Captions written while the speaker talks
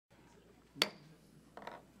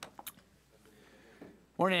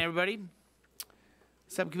Morning, everybody.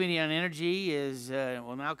 Subcommittee on Energy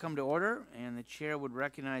will now come to order, and the chair would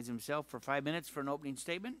recognize himself for 5 minutes for an opening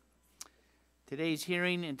statement. Today's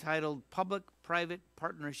hearing, entitled Public-Private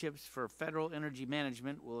Partnerships for Federal Energy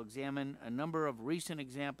Management, will examine a number of recent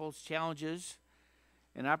examples, challenges,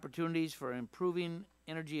 and opportunities for improving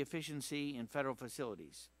energy efficiency in federal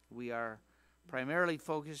facilities. We are primarily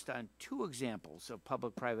focused on two examples of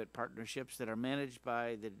public-private partnerships that are managed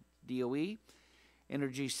by the DOE: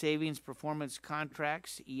 Energy Savings Performance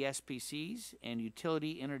Contracts, ESPCs, and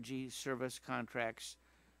Utility Energy Service Contracts,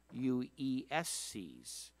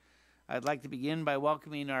 UESCs. I'd like to begin by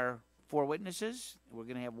welcoming our four witnesses. We're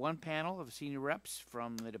going to have one panel of senior reps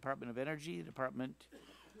from the Department of Energy, the Department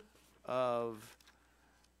of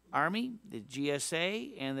Army, the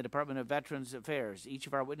GSA, and the Department of Veterans Affairs. Each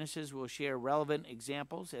of our witnesses will share relevant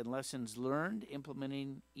examples and lessons learned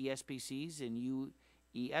implementing ESPCs and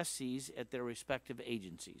ESCs at their respective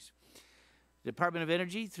agencies. The Department of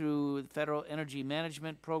Energy, through the Federal Energy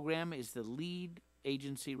Management Program, is the lead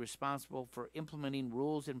agency responsible for implementing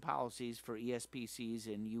rules and policies for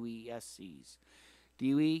ESPCs and UESCs.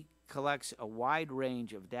 DOE collects a wide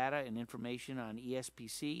range of data and information on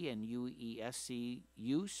ESPC and UESC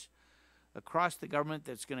use across the government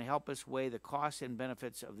that's going to help us weigh the costs and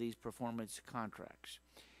benefits of these performance contracts.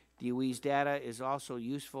 DOE's data is also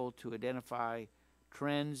useful to identify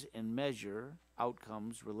trends and measure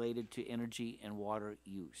outcomes related to energy and water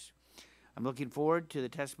use. I'm looking forward to the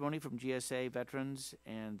testimony from GSA, Veterans,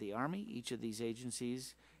 and the Army. Each of these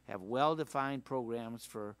agencies have well-defined programs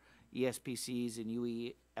for ESPCs and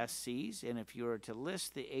UESCs, and if you were to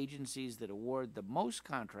list the agencies that award the most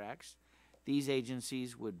contracts, these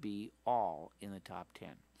agencies would be all in the top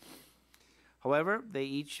 10. However, they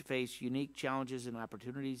each face unique challenges and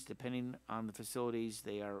opportunities depending on the facilities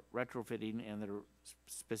they are retrofitting and their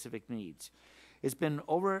specific needs. It's been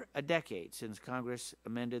over a decade since Congress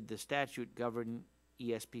amended the statute governing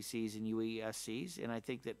ESPCs and UESCs, and I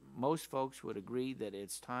think that most folks would agree that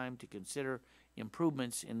it's time to consider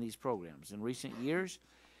improvements in these programs. In recent years,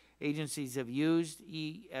 agencies have used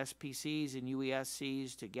ESPCs and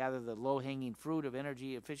UESCs to gather the low-hanging fruit of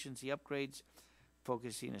energy efficiency upgrades,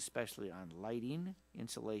 focusing especially on lighting,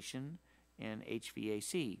 insulation, and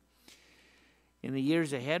HVAC. In the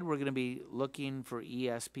years ahead, we're going to be looking for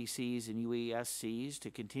ESPCs and UESCs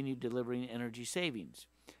to continue delivering energy savings.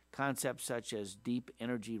 Concepts such as deep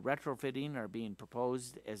energy retrofitting are being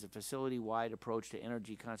proposed as a facility-wide approach to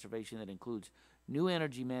energy conservation that includes new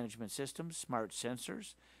energy management systems, smart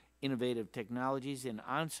sensors, innovative technologies, and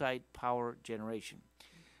on-site power generation.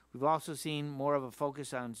 We've also seen more of a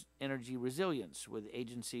focus on energy resilience, with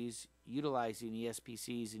agencies utilizing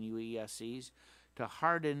ESPCs and UESCs to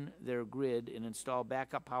harden their grid and install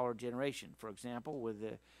backup power generation. For example, with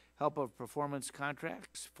the help of performance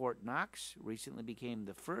contracts, Fort Knox recently became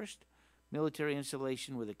the first military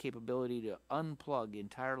installation with the capability to unplug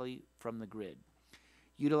entirely from the grid,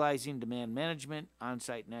 utilizing demand management,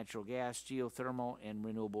 on-site natural gas, geothermal, and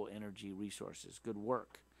renewable energy resources. Good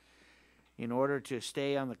work. In order to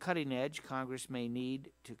stay on the cutting edge, Congress may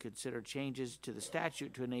need to consider changes to the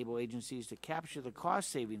statute to enable agencies to capture the cost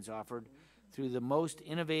savings offered through the most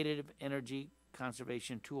innovative energy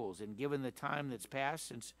conservation tools. And given the time that's passed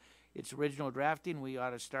since its original drafting, we ought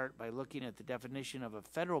to start by looking at the definition of a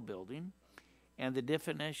federal building and the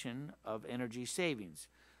definition of energy savings.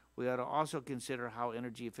 We ought to also consider how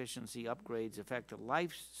energy efficiency upgrades affect the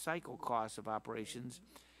life cycle costs of operations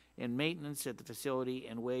and maintenance at the facility,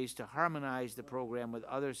 and ways to harmonize the program with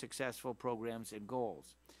other successful programs and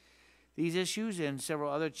goals. These issues and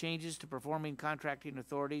several other changes to performing contracting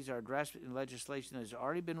authorities are addressed in legislation that has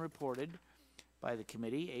already been reported by the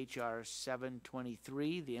committee, H.R.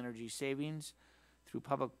 723, the Energy Savings through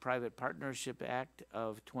Public-Private Partnership Act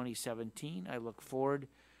of 2017. I look forward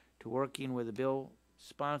to working with the bill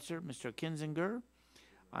sponsor, Mr. Kinzinger,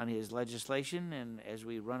 on his legislation, and as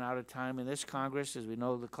we run out of time in this Congress, as we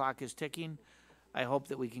know the clock is ticking, I hope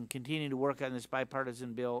that we can continue to work on this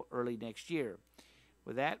bipartisan bill early next year.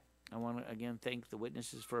 With that, I want to again thank the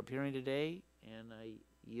witnesses for appearing today, and I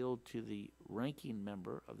yield to the ranking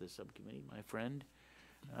member of the subcommittee, my friend,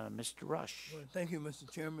 Mr. Rush. Well, thank you, Mr.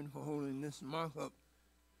 Chairman, for holding this markup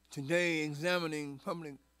today, examining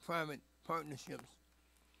public-private partnerships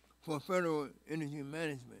for federal energy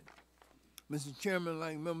management. Mr. Chairman,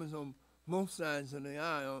 like members on both sides of the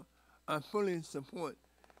aisle, I fully support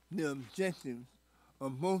the objectives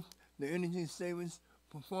of both the Energy Savings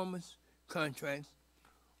Performance Contracts,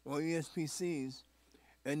 or ESPCs,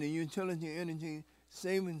 and the Utility Energy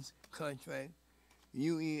Savings Contract,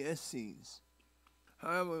 UESCs.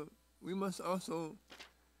 However, we must also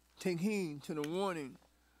take heed to the warning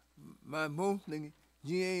by both the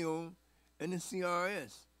GAO and the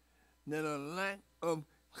CRS that a lack of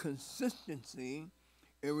consistency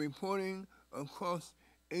in reporting across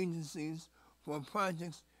agencies for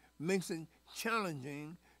projects makes it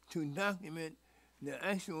challenging to document the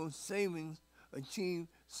actual savings achieved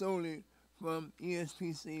solely from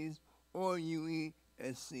ESPCs or UESCs.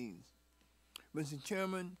 Mr.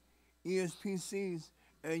 Chairman, ESPCs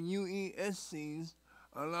and UESCs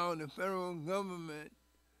allow the federal government,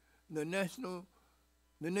 the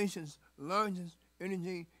nation's largest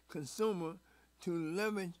energy consumer, to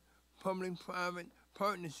leverage public-private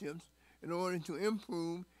partnerships in order to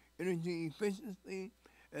improve energy efficiency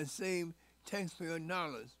and save taxpayer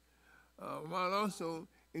dollars, while also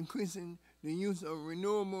increasing the use of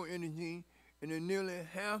renewable energy in the nearly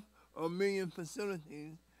 500,000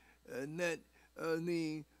 facilities that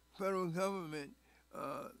the federal government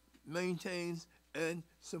maintains and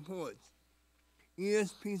supports.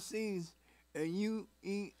 ESPCs and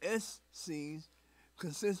UESCs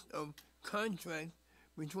consist of contracts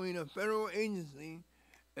between a federal agency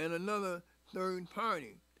and another third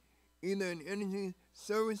party, either an energy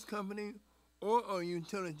service company or a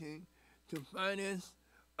utility, to finance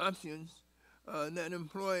options that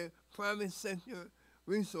employ private sector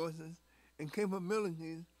resources and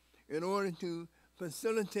capabilities in order to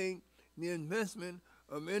facilitate the investment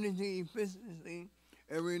of energy efficiency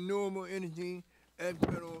and renewable energy at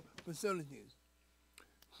federal facilities.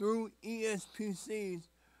 Through ESPCs,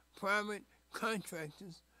 private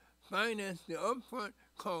contractors finance the upfront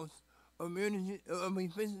costs of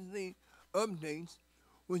efficiency updates,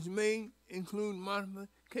 which may include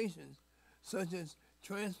modifications such as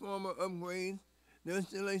transformer upgrades, the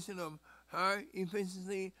installation of high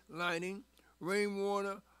efficiency lighting,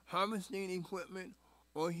 rainwater harvesting equipment,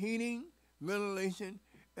 or heating, ventilation,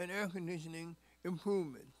 and air conditioning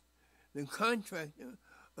improvements. The contractor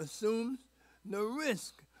assumes the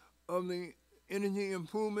risk of the energy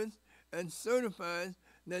improvements and certifies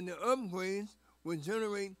that the upgrades will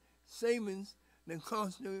generate savings that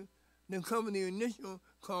cover the initial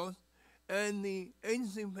cost, and the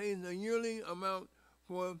agency pays a yearly amount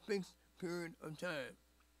for a fixed period of time.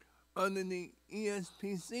 Under the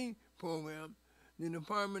ESPC program, the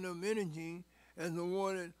Department of Energy has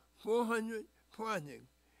awarded 400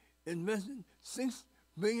 projects, invested $6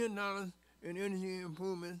 billion in energy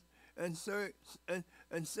improvements, and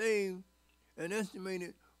saved an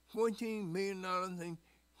estimated $14 billion in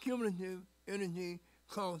cumulative energy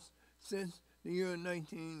costs since the year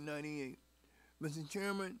 1998. Mr.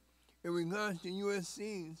 Chairman, in regards to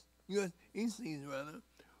USECs,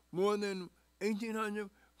 more than 1,800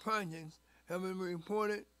 projects have been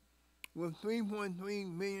reported with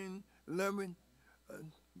 $3.3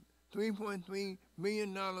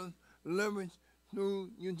 billion leveraged through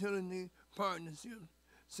utility partnerships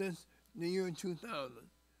since the year 2000.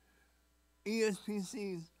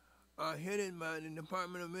 ESPCs are headed by the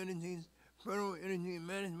Department of Energy's Federal Energy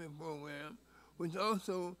Management Program, which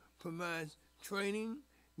also provides training,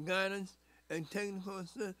 guidance, and technical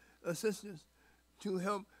assistance to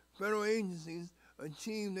help federal agencies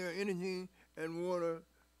achieve their energy and water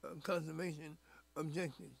conservation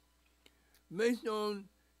objectives. Based on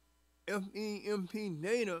FEMP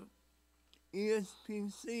data,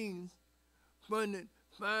 ESPCs funded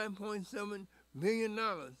 $5.7 billion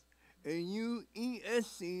and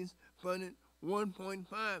UESCs funded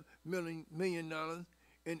 $1.5 million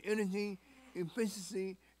in energy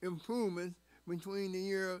efficiency improvements between the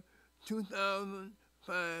year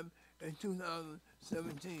 2005 and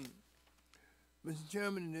 2017. Mr.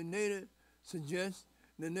 Chairman, the data suggests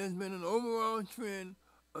that there's been an overall trend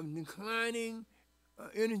of declining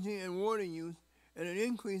energy and water use and an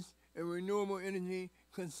increase in renewable energy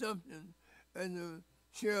consumption as a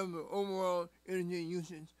share of the overall energy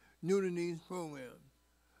usage due to these programs.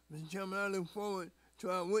 Mr. Chairman, I look forward to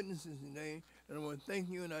our witnesses today, and I want to thank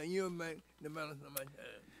you, and I yield back the balance of my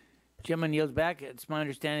time. Chairman yields back. It's my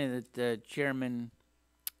understanding that Chairman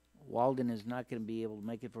Walden is not going to be able to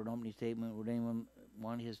make it for an opening statement. Would anyone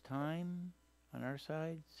want his time on our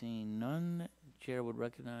side? Seeing none, Chair would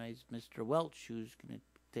recognize Mr. Welch, who's going to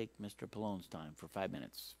take Mr. Pallone's time for 5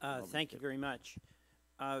 minutes. Thank you very much.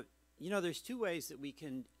 You know, there's two ways that we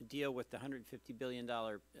can deal with the $150 billion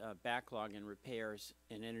backlog in repairs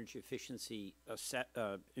and energy efficiency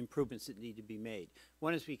improvements that need to be made.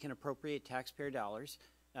 One is we can appropriate taxpayer dollars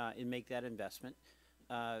and make that investment.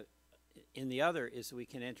 And the other is we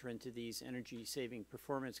can enter into these energy saving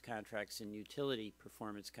performance contracts and utility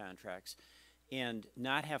performance contracts and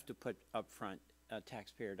not have to put upfront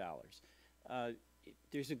taxpayer dollars.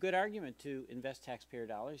 There's a good argument to invest taxpayer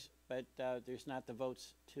dollars, but there's not the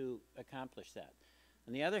votes to accomplish that.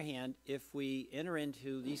 On the other hand, if we enter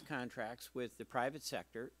into these contracts with the private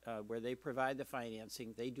sector, where they provide the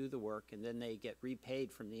financing, they do the work, and then they get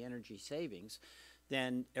repaid from the energy savings,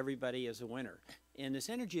 then everybody is a winner. And this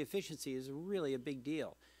energy efficiency is really a big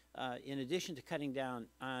deal. In addition to cutting down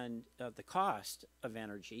on the cost of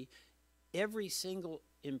energy, every single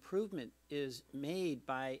improvement is made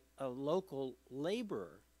by a local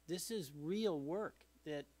laborer. This is real work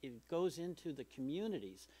that it goes into the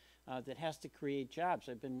communities that has to create jobs.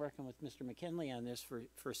 I've been working with Mr. McKinley on this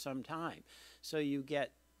for some time. So you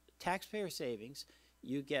get taxpayer savings,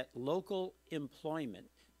 you get local employment,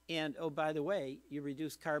 and, oh, by the way, you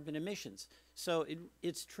reduce carbon emissions. So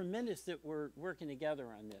it's tremendous that we're working together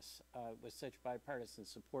on this with such bipartisan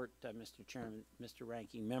support, Mr. Chairman, Mr.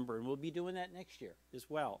 Ranking Member, and we'll be doing that next year as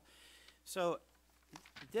well. So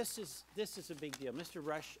this is a big deal. Mr.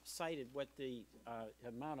 Rush cited what the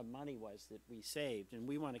amount of money was that we saved, and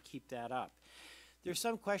we want to keep that up. There's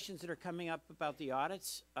some questions that are coming up about the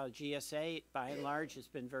audits. GSA, by and large, has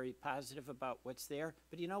been very positive about what's there.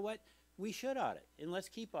 But you know what? We should audit, and let's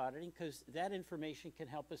keep auditing, because that information can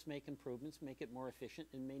help us make improvements, make it more efficient,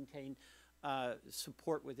 and maintain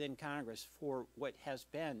support within Congress for what has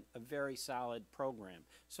been a very solid program.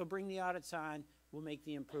 So bring the audits on. We'll make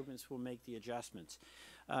the improvements. We'll make the adjustments.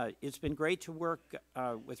 It's been great to work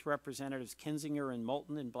with Representatives Kinzinger and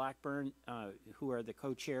Moulton and Blackburn, who are the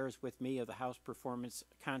co-chairs with me of the House Performance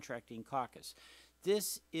Contracting Caucus.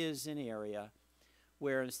 This is an area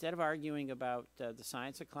where, instead of arguing about the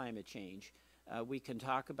science of climate change, we can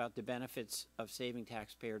talk about the benefits of saving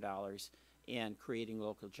taxpayer dollars and creating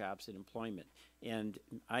local jobs and employment. And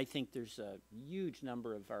I think there's a huge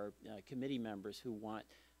number of our committee members who want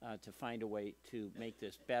to find a way to make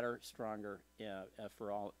this better, stronger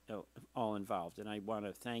for all involved. And I want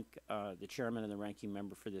to thank the chairman and the ranking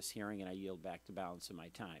member for this hearing, and I yield back the balance of my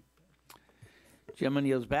time. Gentleman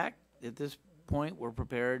yields back. At this point, we're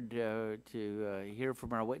prepared to hear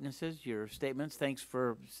from our witnesses, your statements. Thanks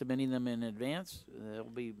for submitting them in advance. They'll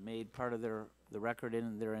be made part of the record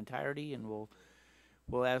in their entirety, and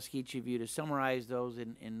we'll ask each of you to summarize those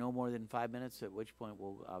in no more than 5 minutes, at which point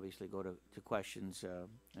we'll obviously go to questions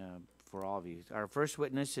for all of you. Our first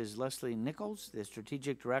witness is Leslie Nichols, the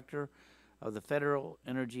Strategic Director of the Federal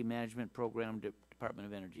Energy Management Program, Department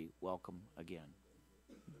of Energy. Welcome again.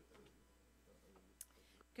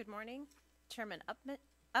 Good morning, Chairman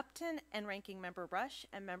Upton and Ranking Member Rush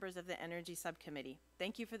and members of the Energy Subcommittee.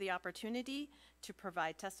 Thank you for the opportunity to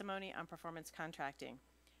provide testimony on performance contracting.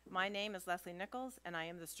 My name is Leslie Nichols, and I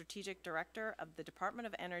am the Strategic Director of the Department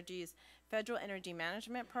of Energy's Federal Energy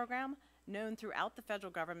Management Program, known throughout the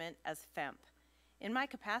federal government as FEMP. In my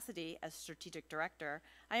capacity as Strategic Director,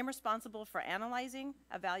 I am responsible for analyzing,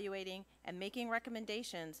 evaluating, and making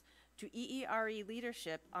recommendations to EERE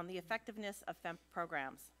leadership on the effectiveness of FEMP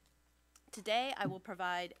programs. Today, I will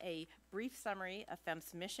provide a brief summary of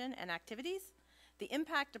FEMP's mission and activities, the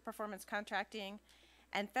impact of performance contracting,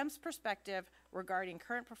 and FEMP's perspective regarding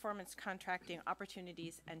current performance contracting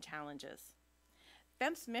opportunities and challenges.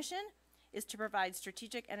 FEMP's mission is to provide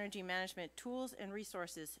strategic energy management tools and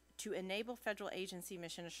resources to enable federal agency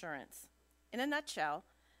mission assurance. In a nutshell,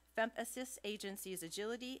 FEMP assists agencies'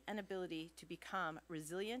 agility and ability to become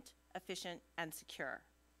resilient, efficient, and secure.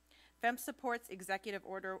 FEMP supports Executive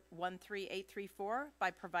Order 13834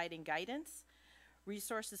 by providing guidance,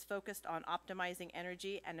 resources focused on optimizing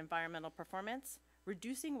energy and environmental performance,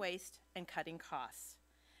 reducing waste, and cutting costs.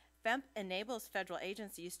 FEMP enables federal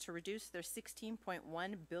agencies to reduce their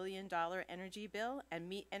 $16.1 billion energy bill and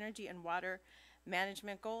meet energy and water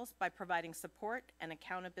management goals by providing support and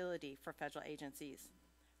accountability for federal agencies.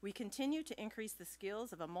 We continue to increase the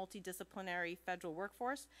skills of a multidisciplinary federal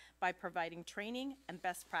workforce by providing training and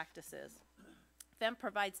best practices. FEMP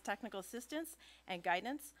provides technical assistance and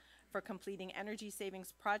guidance for completing energy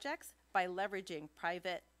savings projects by leveraging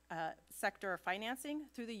private sector financing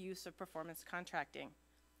through the use of performance contracting.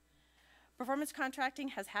 Performance contracting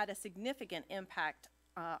has had a significant impact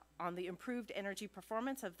on the improved energy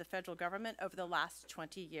performance of the federal government over the last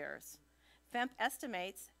 20 years. FEMP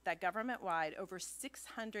estimates that government-wide over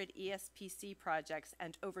 600 ESPC projects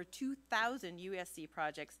and over 2,000 USC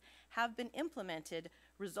projects have been implemented,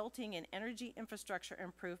 resulting in energy infrastructure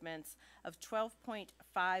improvements of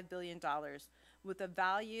 $12.5 billion, with a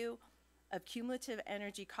value of cumulative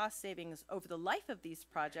energy cost savings over the life of these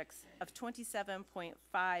projects of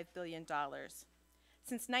 $27.5 billion.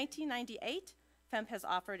 Since 1998, FEMP has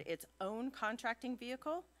offered its own contracting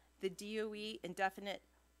vehicle, the DOE Indefinite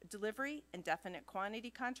Delivery Indefinite Quantity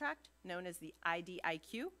Contract, known as the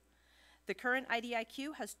IDIQ. The current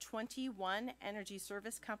IDIQ has 21 energy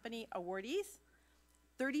service company awardees,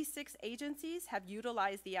 36 agencies have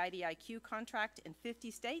utilized the IDIQ contract in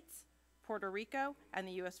 50 states, Puerto Rico, and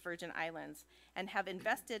the U.S. Virgin Islands, and have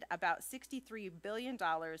invested about $63 billion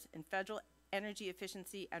in federal energy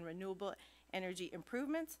efficiency and renewable energy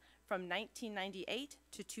improvements from 1998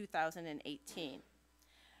 to 2018.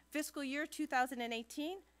 Fiscal year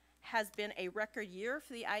 2018 has been a record year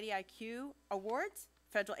for the IDIQ awards.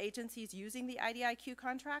 Federal agencies using the IDIQ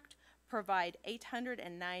contract provide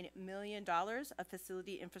 $809 million of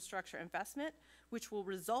facility infrastructure investment, which will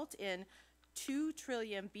result in 2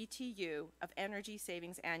 trillion BTU of energy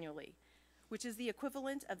savings annually, which is the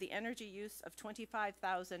equivalent of the energy use of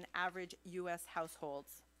 25,000 average U.S.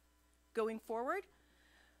 households. Going forward,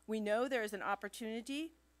 we know there is an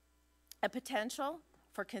opportunity, a potential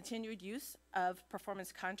for continued use of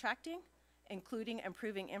performance contracting, including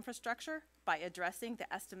improving infrastructure by addressing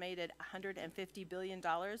the estimated $150 billion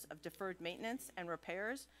of deferred maintenance and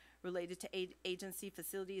repairs related to agency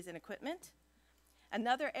facilities and equipment.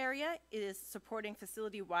 Another area is supporting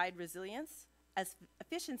facility-wide resilience, as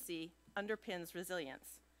efficiency underpins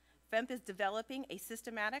resilience. FEMP is developing a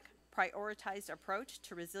systematic, prioritized approach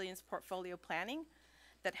to resilience portfolio planning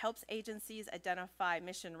that helps agencies identify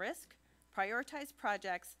mission risk, prioritize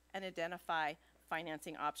projects, and identify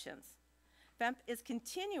financing options. FEMP is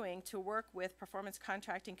continuing to work with performance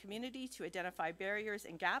contracting community to identify barriers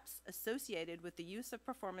and gaps associated with the use of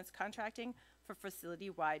performance contracting for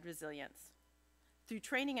facility-wide resilience. Through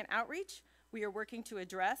training and outreach, we are working to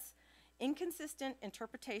address inconsistent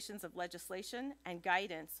interpretations of legislation and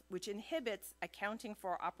guidance which inhibits accounting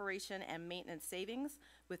for operation and maintenance savings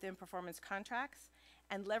within performance contracts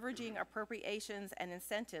and leveraging appropriations and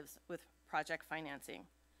incentives with project financing.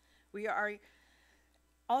 We are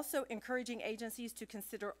also encouraging agencies to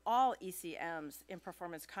consider all ECMs in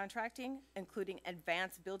performance contracting, including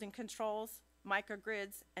advanced building controls,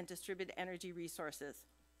 microgrids, and distributed energy resources.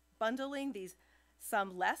 Bundling these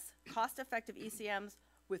some less cost-effective ECMs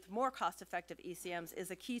with more cost-effective ECMs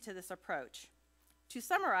is a key to this approach. To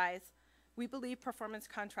summarize, we believe performance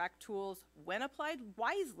contract tools, when applied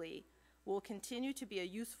wisely, will continue to be a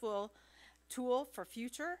useful tool for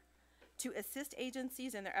future to assist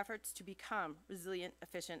agencies in their efforts to become resilient,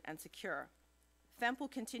 efficient, and secure. FEMP will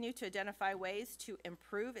continue to identify ways to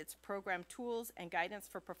improve its program tools and guidance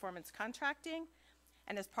for performance contracting,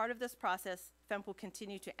 and as part of this process, FEMP will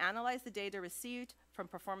continue to analyze the data received from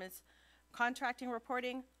performance contracting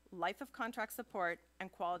reporting, life of contract support,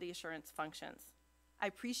 and quality assurance functions. I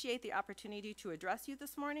appreciate the opportunity to address you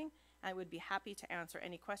this morning, and I would be happy to answer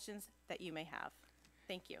any questions that you may have.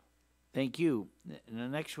 Thank you. Thank you. And the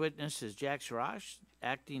next witness is Jack Sarash,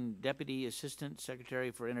 Acting Deputy Assistant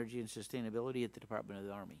Secretary for Energy and Sustainability at the Department of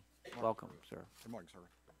the Army. Welcome, sir. Good morning, sir.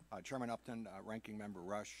 Chairman Upton, Ranking Member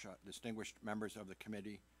Rush, distinguished members of the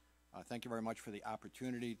committee, thank you very much for the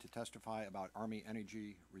opportunity to testify about Army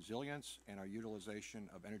energy resilience and our utilization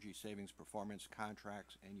of energy savings performance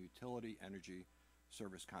contracts and utility energy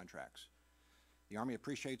service contracts. The Army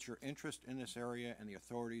appreciates your interest in this area and the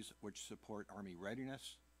authorities which support Army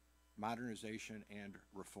readiness, modernization, and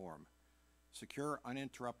reform. Secure,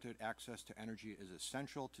 uninterrupted access to energy is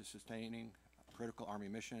essential to sustaining critical Army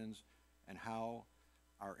missions and how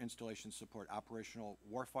our installations support operational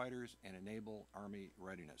warfighters and enable Army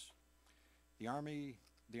readiness. The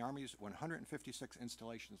Army's 156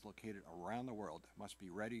 installations located around the world must be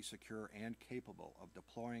ready, secure, and capable of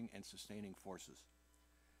deploying and sustaining forces.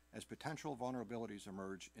 As potential vulnerabilities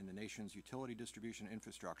emerge in the nation's utility distribution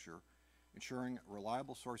infrastructure, ensuring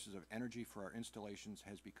reliable sources of energy for our installations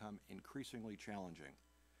has become increasingly challenging.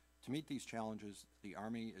 To meet these challenges, the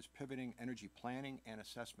Army is pivoting energy planning and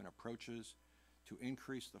assessment approaches to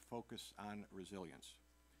increase the focus on resilience.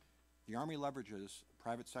 The Army leverages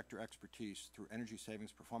private sector expertise through energy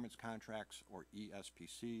savings performance contracts, or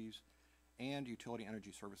ESPCs, and utility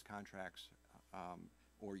energy service contracts,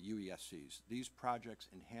 or UESCs. These projects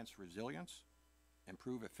enhance resilience,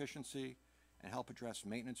 improve efficiency, and help address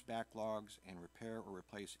maintenance backlogs and repair or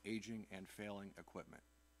replace aging and failing equipment.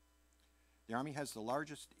 The Army has the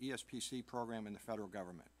largest ESPC program in the federal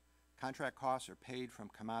government. Contract costs are paid from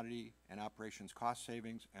commodity and operations cost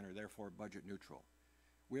savings and are therefore budget neutral.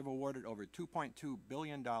 We have awarded over $2.2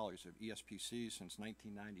 billion of ESPCs since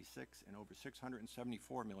 1996 and over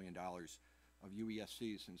 $674 million of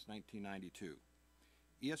UESCs since 1992.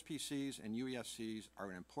 ESPCs and UESCs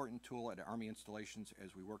are an important tool at Army installations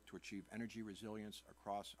as we work to achieve energy resilience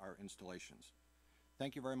across our installations.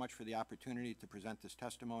 Thank you very much for the opportunity to present this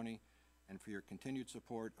testimony and for your continued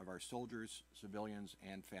support of our soldiers, civilians,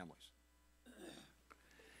 and families.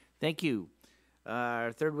 Thank you.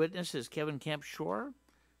 Our third witness is Kevin Kemp Shore,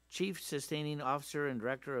 Chief Sustaining Officer and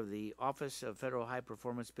Director of the Office of Federal High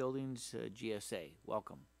Performance Buildings, GSA.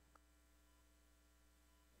 Welcome.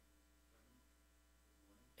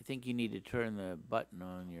 I think you need to turn the button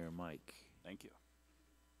on your mic. Thank you.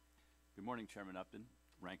 Good morning, Chairman Upton,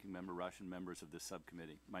 Ranking Member Rush, and members of this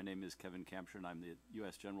subcommittee. My name is Kevin Kampscher, and I'm the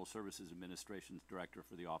U.S. General Services Administration's Director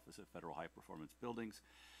for the Office of Federal High Performance Buildings,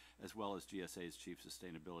 as well as GSA's Chief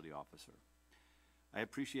Sustainability Officer. I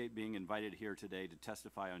appreciate being invited here today to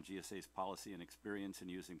testify on GSA's policy and experience in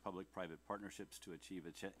using public-private partnerships to achieve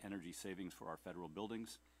energy savings for our federal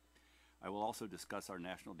buildings. I will also discuss our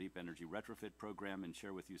National Deep Energy Retrofit Program and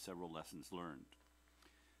share with you several lessons learned.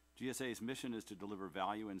 GSA's mission is to deliver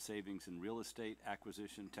value and savings in real estate,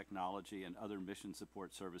 acquisition, technology, and other mission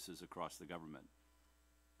support services across the government.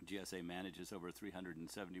 GSA manages over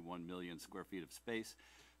 371 million square feet of space,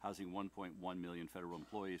 housing 1.1 million federal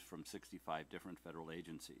employees from 65 different federal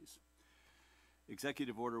agencies.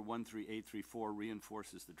 Executive Order 13834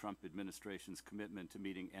 reinforces the Trump administration's commitment to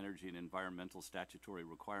meeting energy and environmental statutory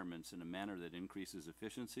requirements in a manner that increases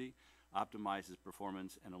efficiency, optimizes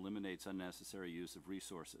performance, and eliminates unnecessary use of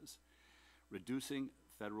resources. Reducing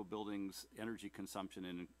federal buildings' energy consumption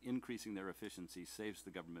and increasing their efficiency saves the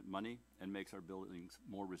government money and makes our buildings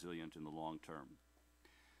more resilient in the long term.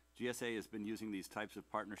 GSA has been using these types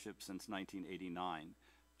of partnerships since 1989.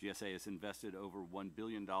 GSA has invested over $1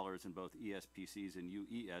 billion in both ESPCs and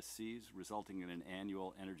UESCs, resulting in an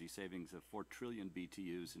annual energy savings of 4 trillion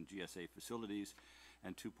BTUs in GSA facilities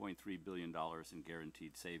and $2.3 billion in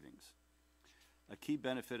guaranteed savings. A key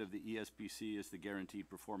benefit of the ESPC is the guaranteed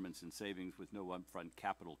performance and savings with no upfront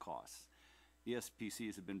capital costs.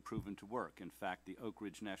 ESPCs have been proven to work. In fact, the Oak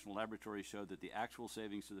Ridge National Laboratory showed that the actual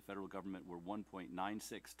savings to the federal government were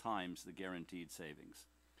 1.96 times the guaranteed savings.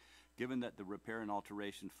 Given that the repair and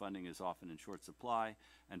alteration funding is often in short supply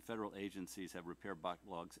and federal agencies have repair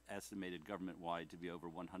backlogs estimated government-wide to be over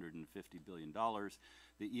 $150 billion,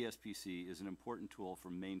 the ESPC is an important tool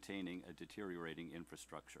for maintaining a deteriorating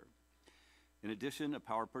infrastructure. In addition, a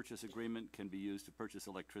power purchase agreement can be used to purchase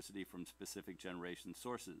electricity from specific generation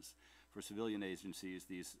sources. For civilian agencies,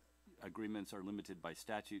 these agreements are limited by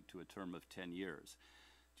statute to a term of 10 years.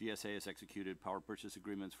 GSA has executed power purchase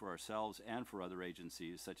agreements for ourselves and for other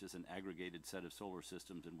agencies, such as an aggregated set of solar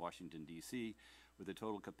systems in Washington, D.C., with a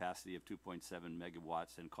total capacity of 2.7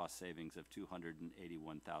 megawatts and cost savings of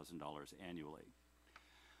 $281,000 annually.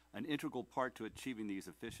 An integral part to achieving these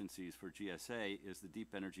efficiencies for GSA is the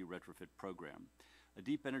Deep Energy Retrofit Program. A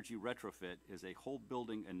deep energy retrofit is a whole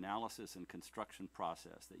building analysis and construction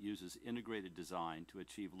process that uses integrated design to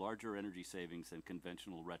achieve larger energy savings than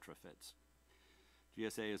conventional retrofits.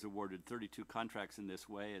 GSA has awarded 32 contracts in this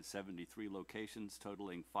way at 73 locations,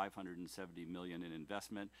 totaling $570 million in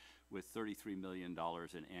investment with $33 million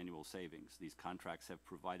in annual savings. These contracts have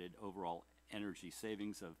provided overall energy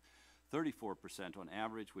savings of 34% on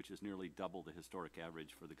average, which is nearly double the historic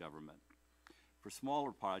average for the government. For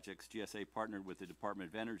smaller projects, GSA partnered with the Department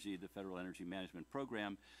of Energy, the Federal Energy Management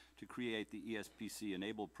Program, to create the ESPC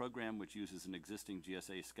Enabled program, which uses an existing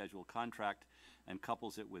GSA schedule contract and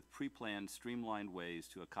couples it with pre-planned, streamlined ways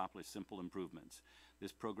to accomplish simple improvements.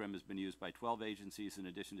 This program has been used by 12 agencies in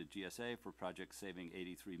addition to GSA for projects saving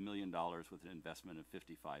 $83 million with an investment of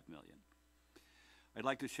 $55 million. I'd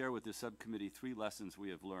like to share with this subcommittee 3 lessons we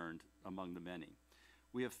have learned among the many.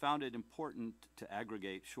 We have found it important to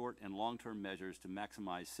aggregate short and long-term measures to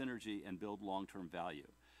maximize synergy and build long-term value.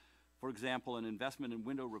 For example, an investment in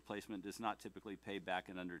window replacement does not typically pay back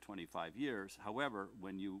in under 25 years. However,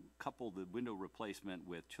 when you couple the window replacement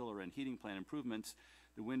with chiller and heating plant improvements,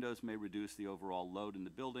 the windows may reduce the overall load in the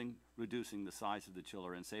building, reducing the size of the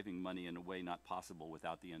chiller and saving money in a way not possible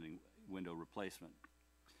without the window replacement.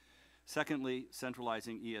 Secondly,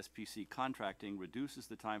 centralizing ESPC contracting reduces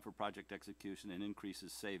the time for project execution and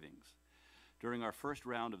increases savings. During our first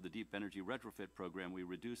round of the Deep Energy Retrofit Program, we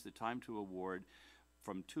reduced the time to award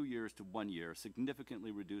from 2 years to 1 year,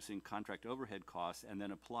 significantly reducing contract overhead costs and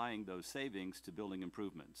then applying those savings to building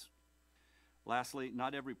improvements. Lastly,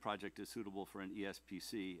 not every project is suitable for an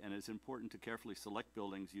ESPC, and it's important to carefully select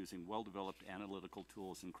buildings using well-developed analytical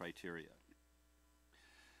tools and criteria.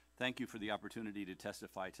 Thank you for the opportunity to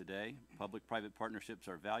testify today. Public-private partnerships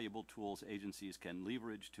are valuable tools agencies can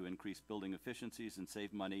leverage to increase building efficiencies and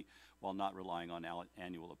save money while not relying on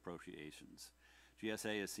annual appropriations.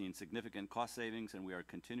 GSA has seen significant cost savings, and we are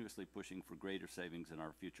continuously pushing for greater savings in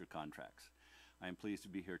our future contracts. I am pleased to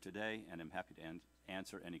be here today, and am happy to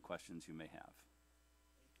answer any questions you may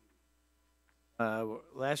have.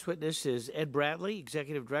 Last witness is Ed Bradley,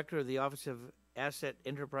 Executive Director of the Office of Asset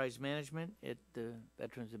Enterprise Management at the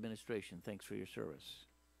Veterans Administration. Thanks for your service.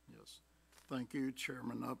 Yes. Thank you,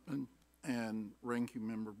 Chairman Upton and Ranking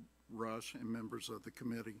Member Rush and members of the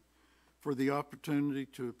committee for the opportunity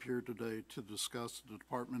to appear today to discuss the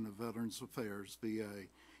Department of Veterans Affairs, VA,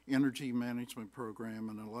 Energy Management Program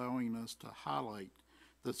and allowing us to highlight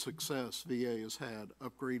the success VA has had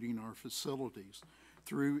upgrading our facilities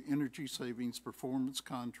through energy savings performance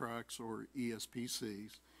contracts, or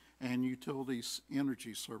ESPCs, and utilities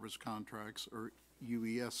energy service contracts, or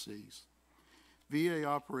UESCs. VA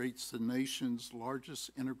operates the nation's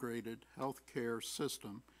largest integrated healthcare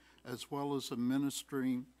system, as well as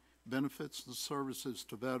administering benefits and services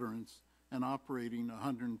to veterans and operating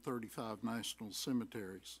 135 national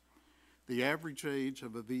cemeteries. The average age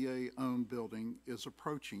of a VA-owned building is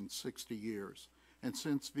approaching 60 years, and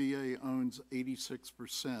since VA owns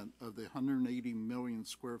 86% of the 180 million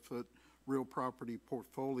square foot real property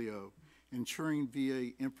portfolio, ensuring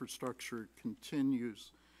VA infrastructure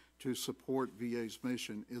continues to support VA's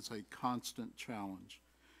mission is a constant challenge.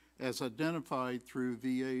 As identified through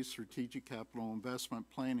VA's Strategic Capital Investment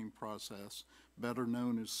Planning process, better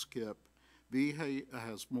known as SCIP, VA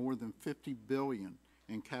has more than $50 billion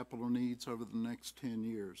in capital needs over the next 10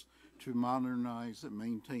 years to modernize and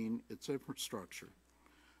maintain its infrastructure.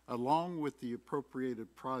 Along with the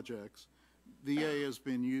appropriated projects, VA has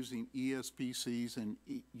been using ESPCs and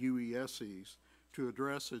UESCs to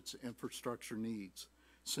address its infrastructure needs.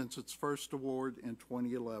 Since its first award in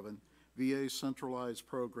 2011, VA's centralized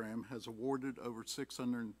program has awarded over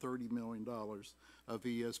 $630 million of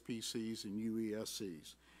ESPCs and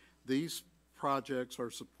UESCs. These projects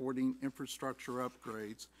are supporting infrastructure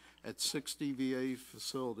upgrades at 60 VA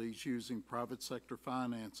facilities using private sector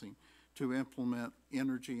financing to implement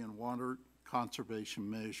energy and water conservation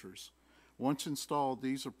measures. Once installed,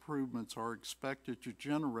 these improvements are expected to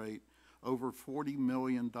generate over $40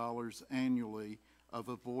 million annually of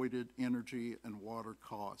avoided energy and water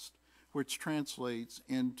cost, which translates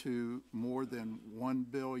into more than $1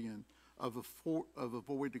 billion of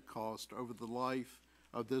avoided cost over the life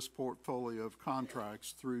of this portfolio of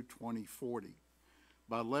contracts through 2040.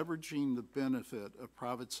 By leveraging the benefit of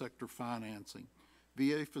private sector financing,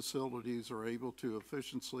 VA facilities are able to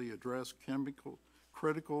efficiently address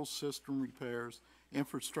critical system repairs,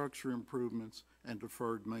 infrastructure improvements, and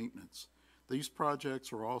deferred maintenance. These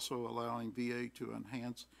projects are also allowing VA to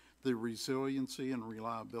enhance the resiliency and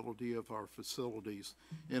reliability of our facilities,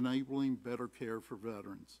 enabling better care for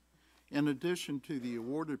veterans. In addition to the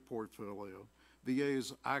awarded portfolio, VA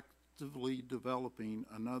is actively developing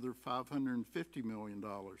another $550 million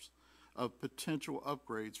of potential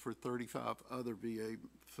upgrades for 35 other VA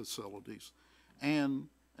facilities, and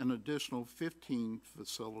an additional 15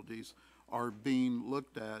 facilities are being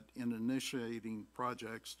looked at in initiating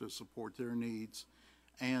projects to support their needs,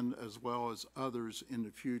 and as well as others in the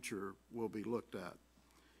future will be looked at.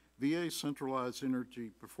 VA's centralized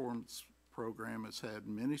energy performance program has had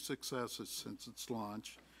many successes since its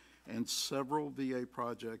launch, and several VA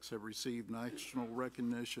projects have received national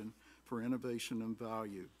recognition for innovation and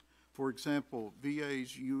value. For example,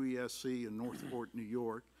 VA's UESC in Northport, New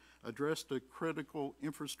York, addressed a critical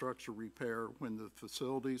infrastructure repair when the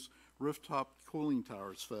facility's rooftop cooling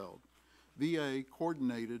towers failed. VA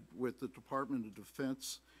coordinated with the Department of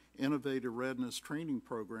Defense Innovative Readiness Training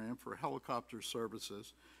Program for helicopter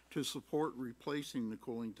services to support replacing the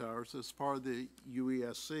cooling towers as part of the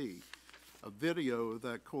UESC. A video of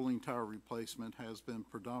that cooling tower replacement has been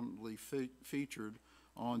predominantly featured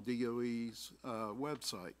on DOE's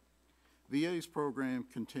website. VA's program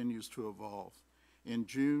continues to evolve. In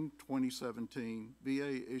June 2017,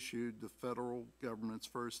 VA issued the federal government's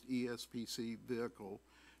first ESPC vehicle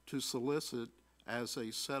to solicit as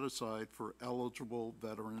a set-aside for eligible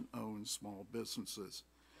veteran-owned small businesses.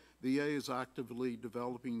 VA is actively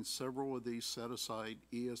developing several of these set-aside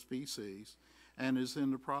ESPCs and is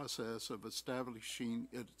in the process of establishing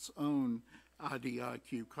its own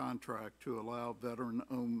IDIQ contract to allow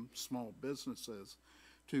veteran-owned small businesses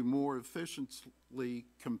to more efficiently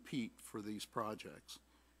compete for these projects.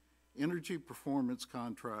 Energy performance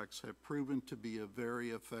contracts have proven to be a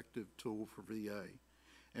very effective tool for VA,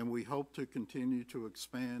 and we hope to continue to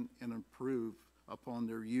expand and improve upon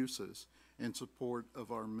their uses in support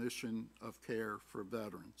of our mission of care for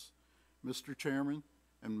veterans. Mr. Chairman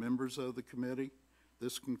and members of the committee,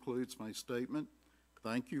 this concludes my statement.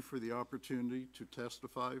 Thank you for the opportunity to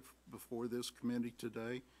testify before this committee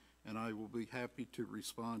today, and I will be happy to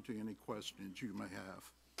respond to any questions you may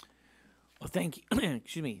have. Well, thank you.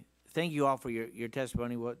 Excuse me. Thank you all for your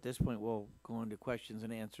testimony. Well, at this point, we'll go into questions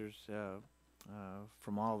and answers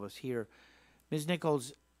from all of us here. Ms.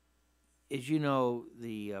 Nichols, As you know,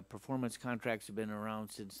 the performance contracts have been around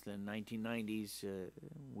since the 1990s.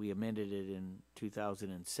 We amended it in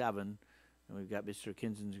 2007, and we've got Mr.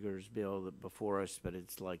 Kinzinger's bill before us, but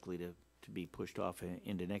it's likely to be pushed off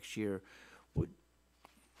into next year.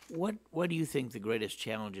 What do you think the greatest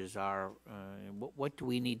challenges are? What do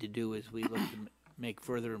we need to do as we look to make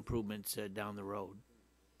further improvements down the road?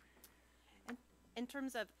 In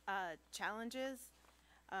terms of challenges,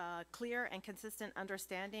 clear and consistent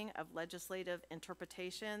understanding of legislative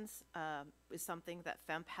interpretations is something that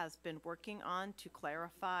FEMP has been working on to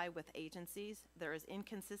clarify with agencies. There is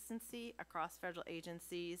inconsistency across federal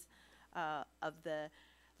agencies of the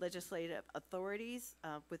legislative authorities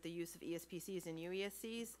with the use of ESPCs and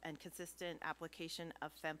UESCs and consistent application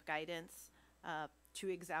of FEMP guidance. Two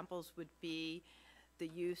examples would be the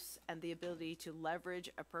use and the ability to leverage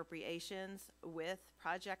appropriations with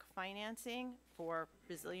project financing for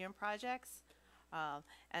resilient projects,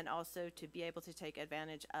 and also to be able to take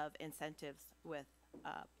advantage of incentives with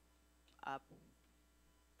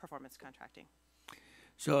performance contracting.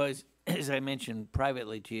 So as I mentioned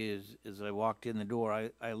privately to you as I walked in the door,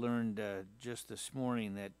 I learned just this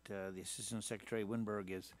morning that the Assistant Secretary Winberg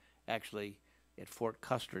is actually at Fort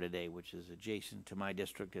Custer today, which is adjacent to my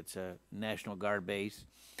district. It's a National Guard base.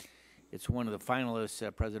 It's one of the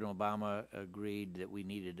finalists. President Obama agreed that we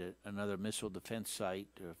needed another missile defense site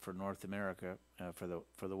for North America,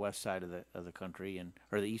 for the west side of the country,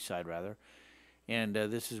 or the east side rather. And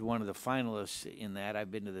this is one of the finalists in that. I've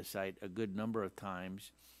been to the site a good number of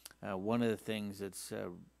times. One of the things that's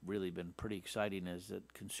really been pretty exciting is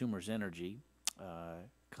that Consumers Energy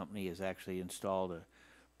company has actually installed a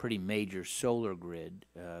pretty major solar grid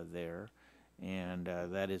there, and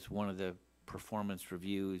that is one of the performance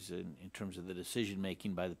reviews in terms of the decision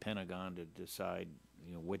making by the Pentagon to decide,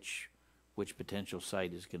 you know, which potential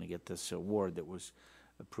site is going to get this award that was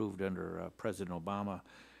approved under President Obama.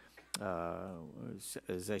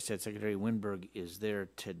 As I said, Secretary Winberg is there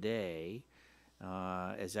today.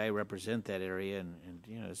 As I represent that area, and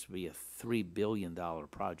you know, this will be a $3 billion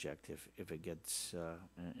project if it gets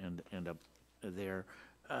end up there.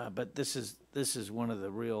 But this is one of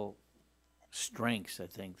the real strengths, I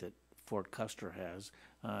think, that Fort Custer has.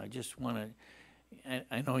 I just want to,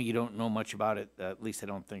 I know you don't know much about it, at least I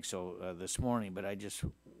don't think so this morning, but I just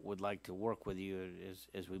would like to work with you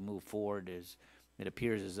as we move forward. As it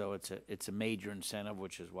appears as though it's a major incentive,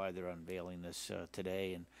 which is why they're unveiling this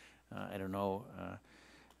today. And I don't know,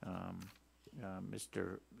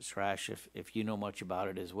 Mr. Srash, if you know much about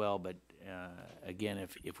it as well, but again,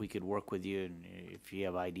 if we could work with you and if you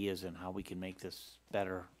have ideas on how we can make this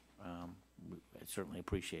better, I'd certainly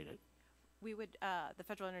appreciate it. We would, the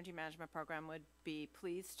Federal Energy Management Program would be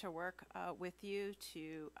pleased to work with you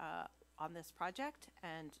on this project,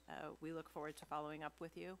 and we look forward to following up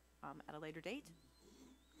with you at a later date.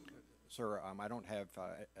 Sir, I don't have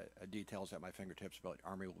details at my fingertips, but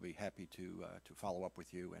Army will be happy to follow up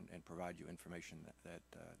with you and provide you information that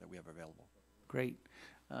we have available. Great.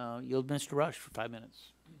 Yield Mr. Rush for 5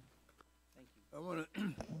 minutes. Thank you. I want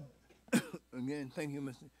to, again, thank you,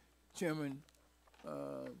 Mr. Chairman.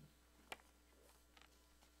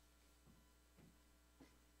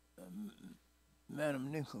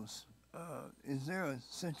 Madam Nichols, is there a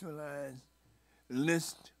centralized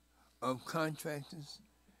list of contractors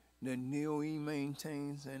that DOE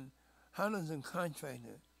maintains, and how does a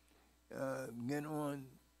contractor get on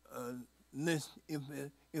a list if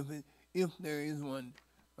there is one?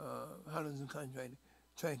 How does a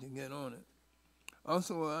contractor get on it?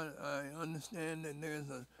 Also, I understand that there's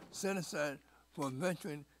a set aside for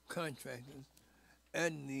veteran contractors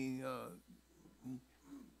at the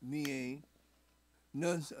VA.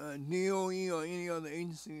 Does DOE or any other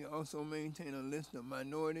agency also maintain a list of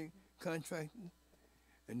minority contractors?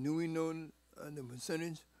 And do we know the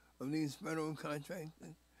percentage of these federal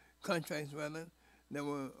contracts that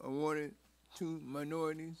were awarded to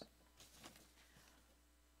minorities?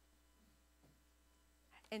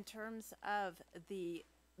 In terms of the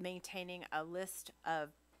maintaining a list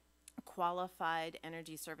of qualified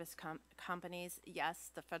energy service companies,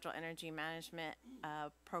 yes, the Federal Energy Management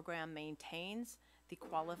Program maintains the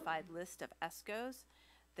qualified list of ESCOs.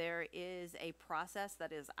 There is a process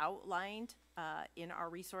that is outlined in our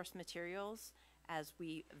resource materials as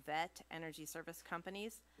we vet energy service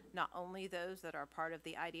companies, not only those that are part of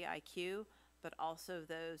the IDIQ, but also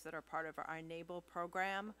those that are part of our ENABLE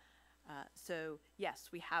program. So yes,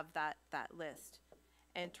 we have that list.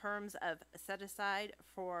 In terms of set aside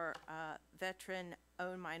for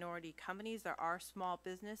veteran-owned minority companies, there are small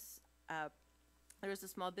business. There is a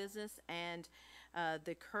small business, and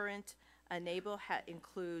the current ENABLE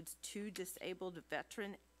includes 2 disabled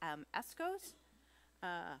veteran ESCOs.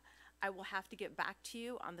 I will have to get back to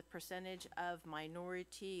you on the percentage of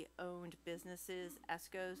minority-owned businesses,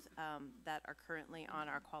 ESCOs, that are currently on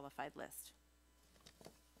our qualified list.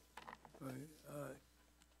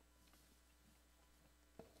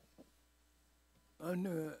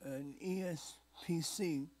 Under an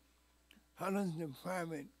ESPC, how does the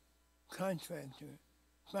private contractor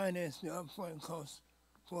finance the upfront costs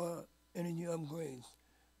for energy upgrades?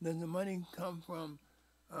 Does the money come from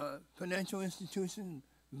financial institutions,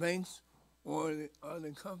 banks, or are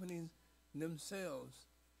the companies themselves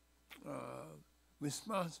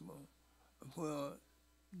responsible for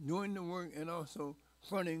doing the work and also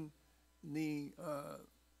fronting the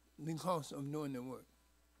cost of doing the work?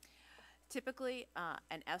 Typically,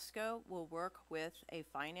 an ESCO will work with a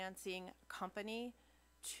financing company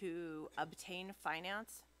to obtain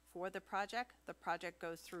finance for the project. The project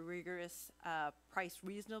goes through rigorous price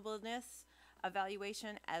reasonableness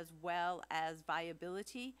evaluation as well as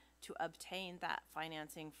viability to obtain that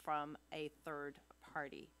financing from a third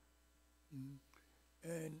party.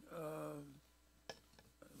 And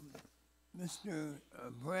Mr.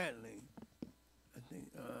 Bradley, I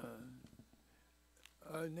think,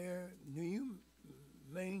 do you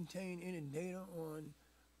maintain any data on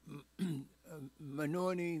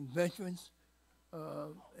minority veterans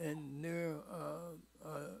and their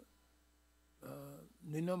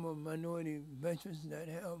the number of minority veterans that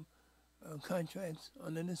have contracts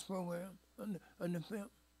under this program, under FEMP?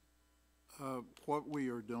 What we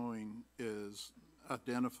are doing is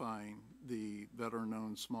identifying the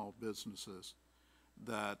veteran-owned small businesses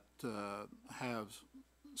that have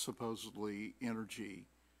supposedly energy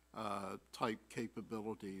type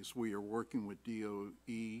capabilities. We are working with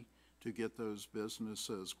DOE to get those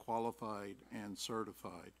businesses qualified and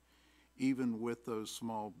certified. Even with those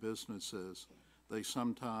small businesses, they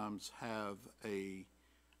sometimes have a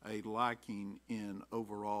lacking in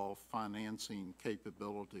overall financing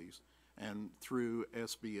capabilities. And through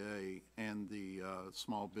SBA and the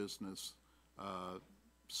small business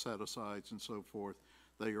set-asides and so forth,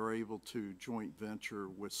 they are able to joint venture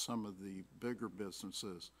with some of the bigger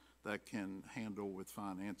businesses that can handle with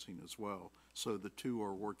financing as well. So the two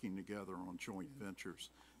are working together on joint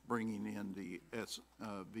ventures, bringing in the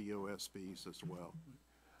VOSBs as well.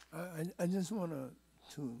 I just want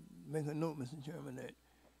to make a note, Mr. Chairman, that,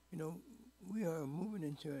 you know, we are moving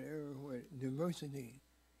into an era where diversity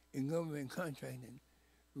in government contracting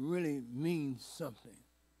really means something.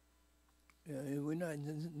 We're not.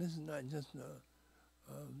 This is not just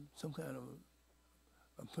some kind of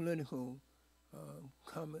a political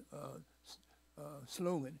comment,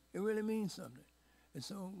 slogan. It really means something. And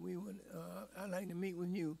so we would. I'd like to meet with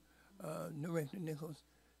you, Director Nichols,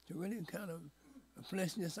 to really kind of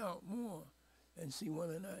flesh this out more and see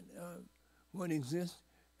whether or not what exists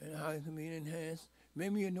and how it can be enhanced.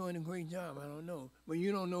 Maybe you're doing a great job. I don't know, but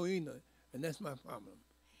you don't know either, and that's my problem.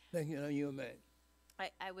 Thank you. You're mad.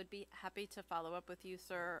 I would be happy to follow up with you,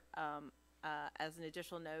 sir. As an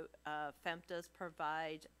additional note, FEMP does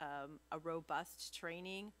provide a robust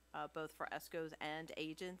training both for ESCOs and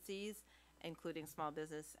agencies, including small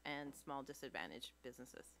business and small disadvantaged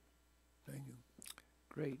businesses. Thank you.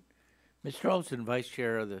 Great. Mr. Olson, Vice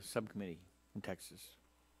Chair of the Subcommittee from Texas.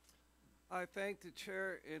 I thank the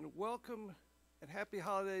chair and welcome and happy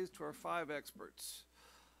holidays to our 5 experts.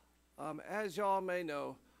 As y'all may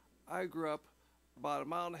know, I grew up about 1.5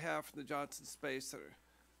 miles from the Johnson Space Center,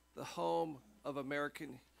 the home of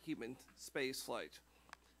American human space flight.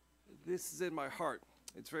 This is in my heart.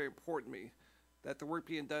 It's very important to me that the work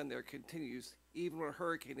being done there continues even when a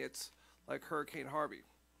hurricane hits like Hurricane Harvey.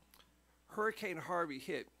 Hurricane Harvey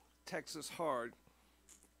hit Texas hard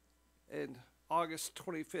in August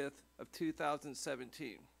 25th of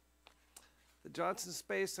 2017. The Johnson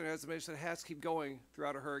Space Center has a mission that has to keep going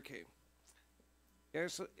throughout a hurricane.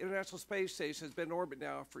 International Space Station has been in orbit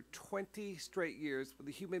now for 20 straight years with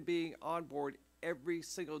a human being on board every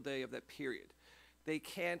single day of that period. They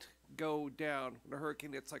can't go down when a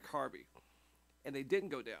hurricane hits like Harvey. And they didn't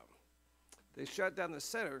go down. They shut down the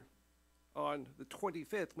center on the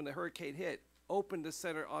 25th when the hurricane hit, opened the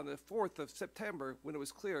center on the 4th of September when it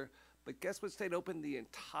was clear, but guess what stayed open the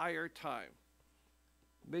entire time?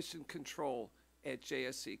 Mission Control at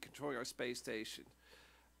JSC, controlling our space station.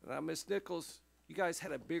 Now, Ms. Nichols, you guys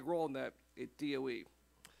had a big role in that at DOE.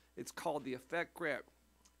 It's called the Effect Grant.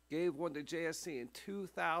 Gave one to JSC in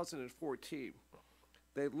 2014.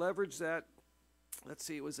 They leveraged that, let's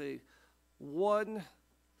see, it was a $1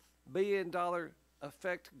 billion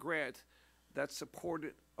Effect Grant that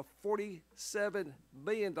supported a $47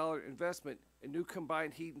 billion investment in new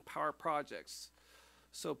combined heat and power projects.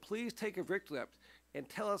 So please take a victory lap. and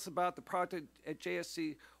tell us about the project at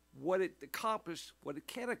JSC, what it accomplished, what it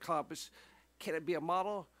can accomplish. Can it be a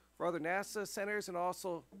model for other NASA centers and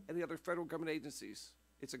also any other federal government agencies?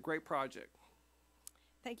 It's a great project.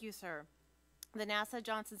 Thank you, sir. The NASA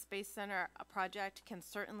Johnson Space Center project can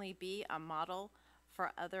certainly be a model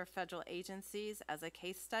for other federal agencies as a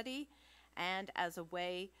case study and as a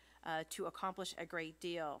way to accomplish a great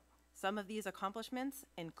deal. Some of these accomplishments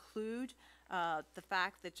include the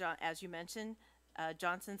fact that, as you mentioned,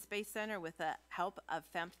 Johnson Space Center, with the help of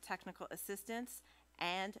FEMP technical assistance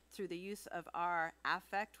and through the use of our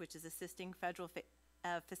AFFECT, which is assisting federal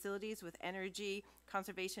facilities with energy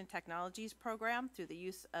conservation technologies program, through the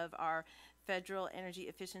use of our Federal Energy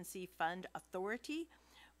Efficiency Fund Authority,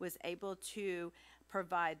 was able to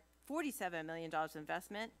provide $47 million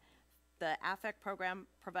investment. The AFFECT program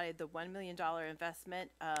provided the $1 million investment,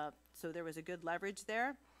 so there was a good leverage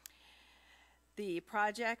there. The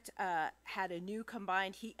project had a new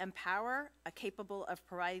combined heat and power capable of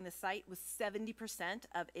providing the site with 70%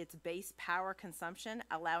 of its base power consumption,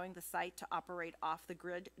 allowing the site to operate off the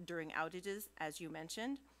grid during outages, as you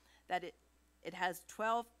mentioned. That it has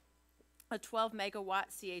a 12 megawatt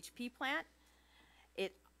CHP plant.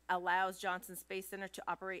 It allows Johnson Space Center to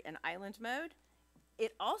operate in island mode.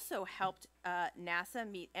 It also helped NASA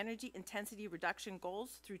meet energy intensity reduction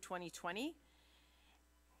goals through 2020.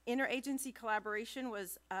 Interagency collaboration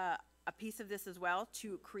was a piece of this as well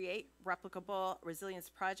to create replicable resilience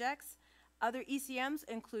projects. Other ECMs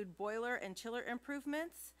include boiler and chiller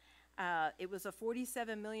improvements. It was a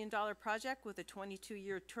 $47 million project with a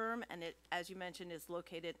 22-year term, and it, as you mentioned, is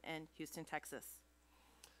located in Houston, Texas.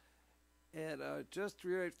 And just to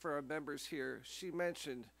reiterate for our members here, she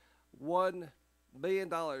mentioned $1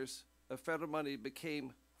 million of federal money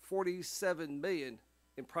became $47 million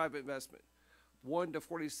in private investment. 1 to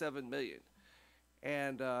 47 million.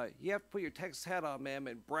 And you have to put your Texas hat on, ma'am,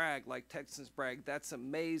 and brag like Texans brag. That's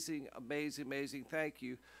amazing, amazing, amazing. Thank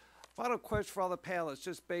you. Final question for all the panelists,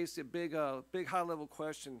 just basically a big high-level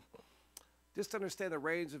question. Just to understand the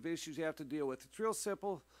range of issues you have to deal with. It's real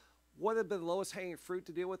simple. What have been the lowest hanging fruit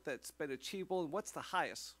to deal with that's been achievable, and what's the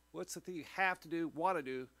highest? What's the thing you have to do, want to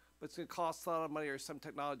do, but it's going to cost a lot of money or some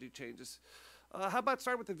technology changes? How about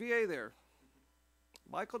starting with the VA there?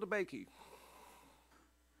 Michael DeBakey.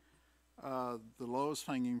 The lowest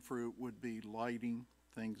hanging fruit would be lighting,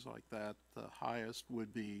 things like that. The highest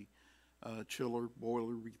would be chiller,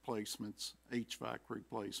 boiler replacements, HVAC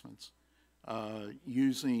replacements.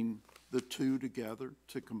 Using the two together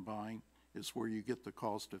to combine is where you get the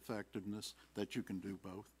cost effectiveness that you can do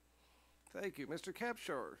both. Thank you. Mr.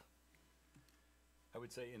 Capshore. I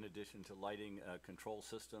would say in addition to lighting, control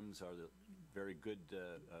systems are the very good,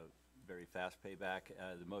 very fast payback.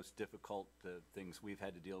 The most difficult things we've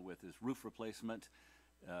had to deal with is roof replacement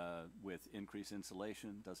with increased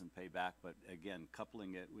insulation. Doesn't pay back, but again,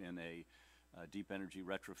 coupling it in a deep energy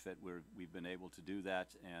retrofit where we've been able to do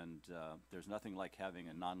that, and there's nothing like having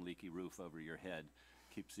a non-leaky roof over your head.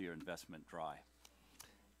 Keeps your investment dry.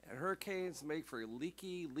 And hurricanes make for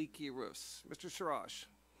leaky roofs. Mr. Sharash.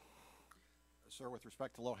 Sir, with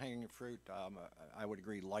respect to low-hanging fruit, I would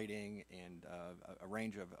agree lighting and a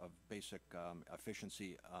range of basic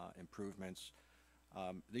efficiency improvements.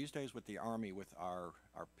 These days with the Army, with our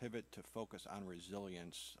pivot to focus on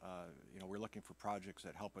resilience, we're looking for projects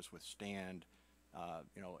that help us withstand,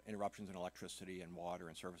 interruptions in electricity and water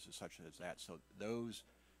and services such as that. So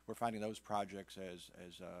we're finding those projects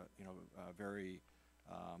as very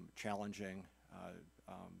challenging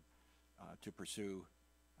to pursue.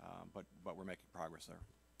 But we're making progress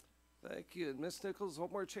there. Thank you. And Ms. Nichols, one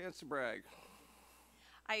more chance to brag.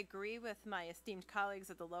 I agree with my esteemed colleagues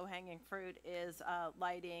that the low-hanging fruit is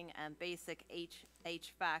lighting and basic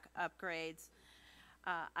HVAC upgrades.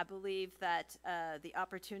 I believe that the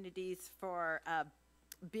opportunities for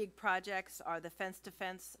big projects are the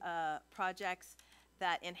fence-to-fence projects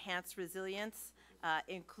that enhance resilience,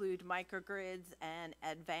 include microgrids and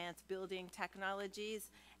advanced building technologies,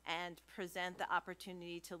 and present the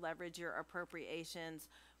opportunity to leverage your appropriations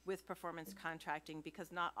with performance contracting,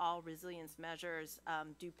 because not all resilience measures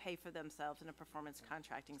do pay for themselves in a performance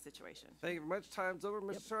contracting situation. Thank you very much. Time's over.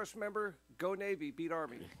 Mr. Sharash, member, go Navy, beat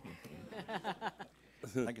Army.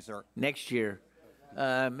 Thank you, sir. Next year.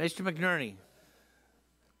 Mr. McNerney.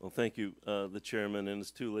 Well, thank you, the chairman, and it's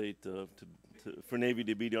too late for Navy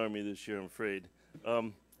to beat Army this year, I'm afraid.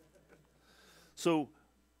 So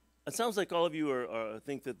it sounds like all of you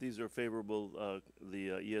think that these are favorable, the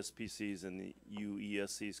ESPCs and the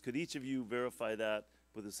UESCs. Could each of you verify that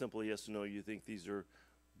with a simple yes or no? You think these are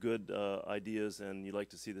good ideas and you'd like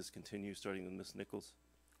to see this continue, starting with Ms. Nichols?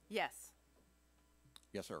 Yes.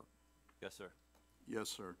 Yes, sir. Yes, sir. Yes,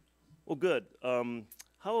 sir. Well, good.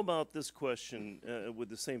 How about this question with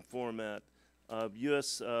the same format?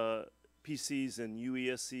 US PCs and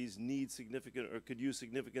UESCs need significant or could use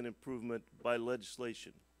significant improvement by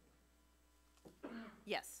legislation.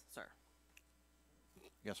 Yes, sir.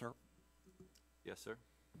 Yes, sir. Yes, sir.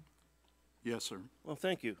 Yes, sir. Well,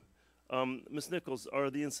 thank you. Ms. Nichols, are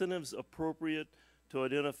the incentives appropriate to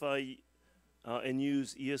identify and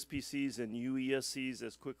use ESPCs and UESCs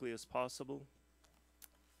as quickly as possible?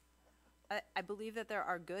 I believe that there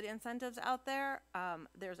are good incentives out there.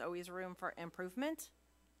 There's always room for improvement.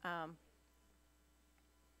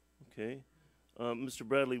 Okay. Mr.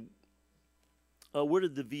 Bradley, where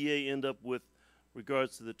did the VA end up with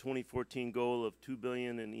regards to the 2014 goal of $2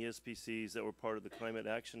 billion in ESPCs that were part of the Climate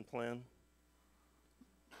Action Plan?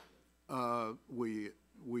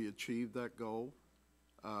 We achieved that goal.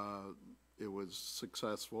 It was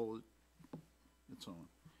successful. It's on.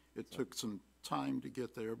 It took some time to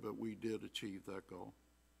get there, but we did achieve that goal.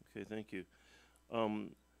 Okay, thank you.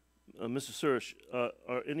 Mr. Surish,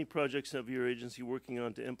 are any projects of your agency working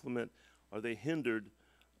on to implement, are they hindered,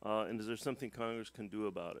 and is there something Congress can do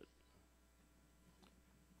about it?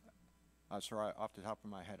 Sir, off the top of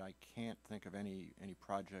my head, I can't think of any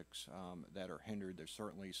projects that are hindered. There's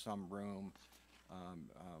certainly some room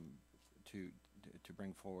to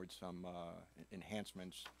bring forward some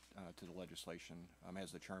enhancements to the legislation,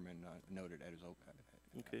 as the chairman noted at his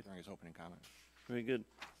during his opening comment. Very good.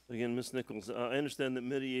 Again, Ms. Nichols, I understand that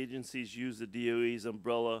many agencies use the DOE's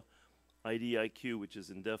umbrella IDIQ, which is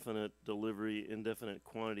Indefinite Delivery, Indefinite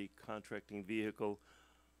Quantity Contracting Vehicle.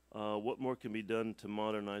 What more can be done to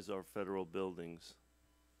modernize our federal buildings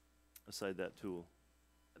aside that tool?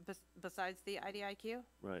 Besides the IDIQ?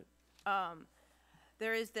 Right.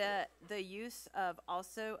 There is the use of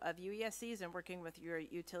also of UESCs and working with your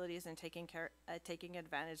utilities and taking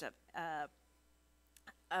advantage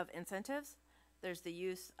of incentives. There's the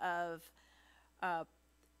use of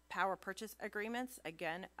power purchase agreements,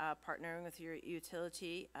 again, partnering with your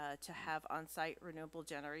utility to have on-site renewable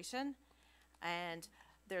generation. And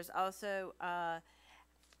there's also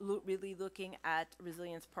really looking at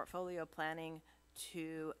resilience portfolio planning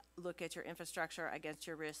to look at your infrastructure against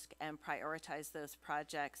your risk and prioritize those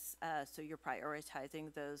projects so you're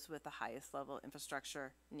prioritizing those with the highest level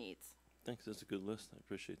infrastructure needs. Thanks, that's a good list. I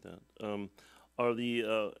appreciate that. Are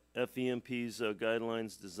the FEMP's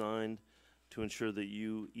guidelines designed to ensure that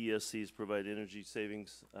UESCs provide energy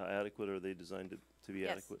savings adequate, or are they designed to be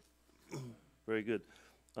Yes. adequate? Very good.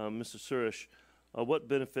 Mr. Surish, what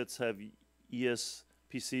benefits have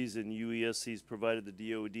ESPCs and UESCs provided the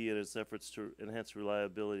DOD in its efforts to enhance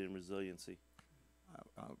reliability and resiliency?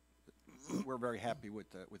 We're very happy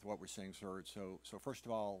with what we're seeing, sir. So first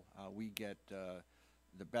of all, we get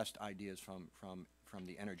the best ideas from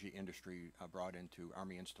the energy industry brought into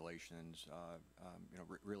Army installations.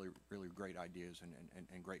 Really great ideas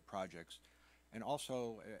and great projects. And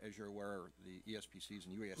also, as you're aware, the ESPCs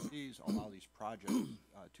and UESCs allow these projects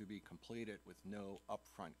to be completed with no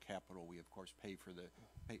upfront capital. We, of course, pay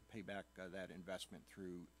back that investment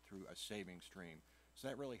through a saving stream. So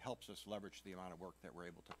that really helps us leverage the amount of work that we're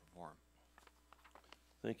able to perform.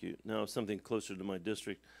 Thank you. Now, something closer to my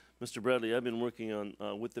district. Mr. Bradley, I've been working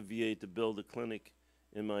on with the VA to build a clinic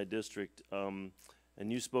in my district, and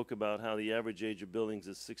you spoke about how the average age of buildings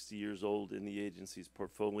is 60 years old in the agency's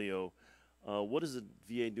portfolio. What is the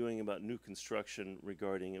VA doing about new construction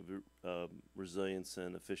regarding resilience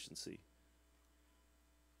and efficiency?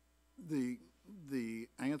 The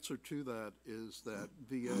answer to that is that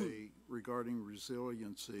VA, regarding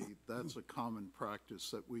resiliency, that's a common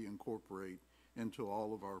practice that we incorporate into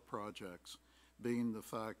all of our projects, being the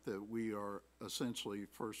fact that we are essentially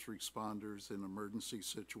first responders in emergency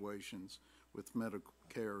situations with medical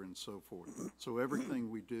care and so forth. So everything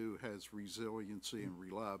we do has resiliency and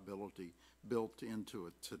reliability built into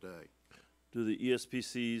it today. Do the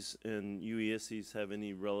ESPCs and UESCs have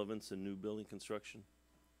any relevance in new building construction?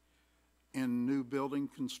 In new building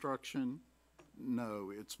construction,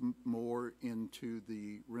 no. It's more into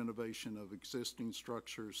the renovation of existing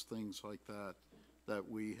structures, things like that, that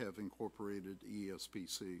we have incorporated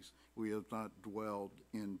ESPCs. We have not dwelled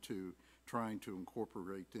into trying to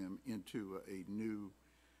incorporate them into a new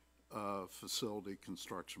facility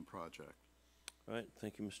construction project. All right,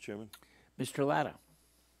 thank you, Mr. Chairman. Mr. Latta.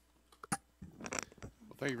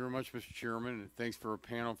 Well, thank you very much, Mr. Chairman, and thanks for our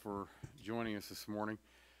panel for joining us this morning.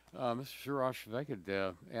 Mr. Surish, if I could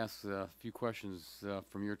ask a few questions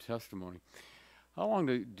from your testimony. How long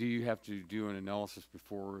do you have to do an analysis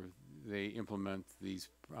before they implement these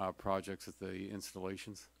projects at the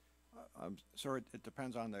installations? Sir, it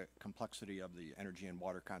depends on the complexity of the energy and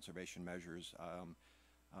water conservation measures.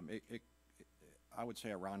 I would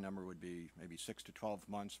say a round number would be maybe 6 to 12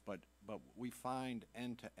 months, but we find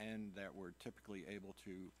end to end that we're typically able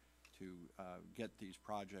to get these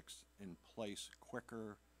projects in place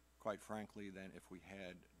quicker, quite frankly, than if we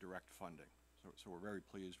had direct funding. So we're very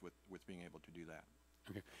pleased with being able to do that.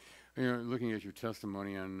 Okay. You know, looking at your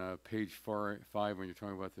testimony on page 5, when you're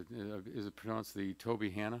talking about the, is it pronounced the Toby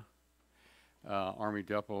Hanna Army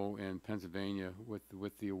Depot in Pennsylvania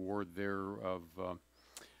with the award there of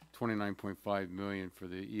 $29.5 million for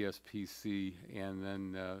the ESPC, and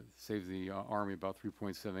then saves the Army about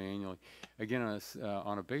 $3.7 annually. Again,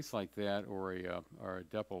 on a base like that or a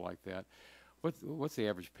depot like that, what's the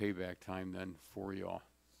average payback time then for y'all?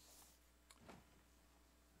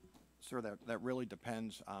 Sir, that really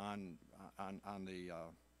depends on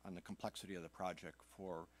the complexity of the project.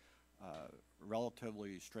 For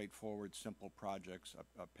relatively straightforward, simple projects,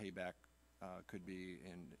 a payback could be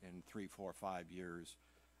in 3, 4, 5 years.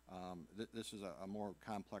 This is a more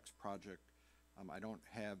complex project. I don't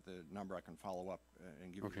have the number. I can follow up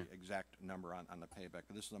and give you the exact number on the payback,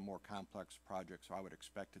 but this is a more complex project, so I would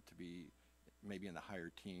expect it to be maybe in the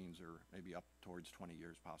higher teens or maybe up towards 20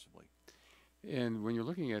 years possibly. And when you're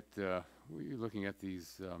looking at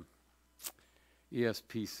these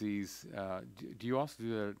ESPCs, do you also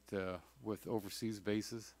do that with overseas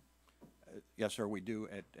bases? Yes, sir. We do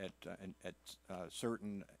at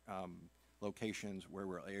certain locations where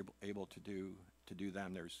we're able to do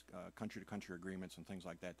them. There's country-to-country agreements and things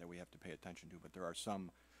like that we have to pay attention to. But there are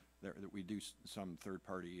some that we do some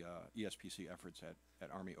third-party ESPC efforts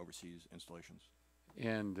at Army overseas installations.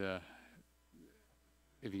 And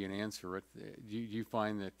if you can answer it, do you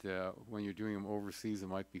find that when you're doing them overseas, it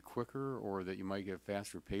might be quicker, or that you might get a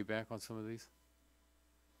faster payback on some of these?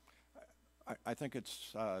 I think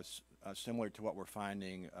it's similar to what we're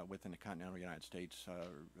finding within the continental United States.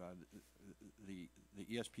 The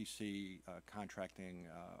ESPC contracting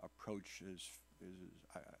approach is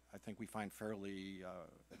I think we find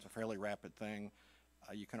it's a fairly rapid thing.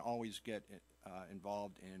 You can always get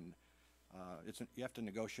involved in you have to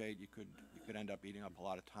negotiate. You could end up eating up a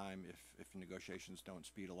lot of time if negotiations don't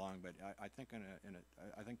speed along. But I think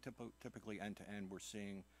typically end to end we're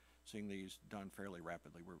seeing these done fairly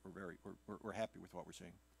rapidly. We're happy with what we're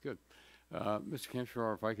seeing. Good. Mr.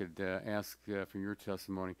 Kempshire, if I could ask from your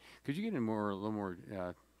testimony, could you get in a little more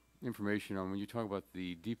information on when you talk about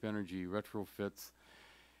the deep energy retrofits,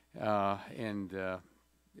 and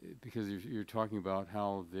because you're talking about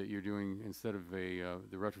how that you're doing, instead of the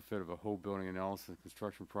retrofit of a whole building analysis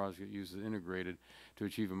construction project, it uses integrated to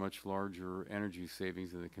achieve a much larger energy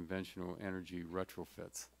savings than the conventional energy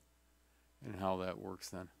retrofits, and how that works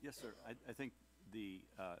then. Yes, sir. I think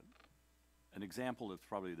an example of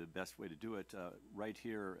probably the best way to do it, right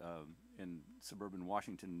here in suburban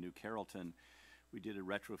Washington, New Carrollton, we did a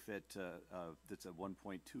retrofit that's a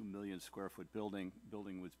 1.2 million square foot building.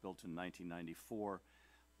 Building was built in 1994.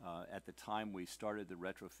 At the time we started the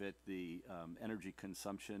retrofit, the energy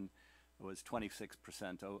consumption was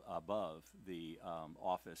 26% above the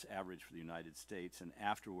office average for the United States, and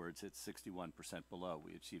afterwards it's 61% below.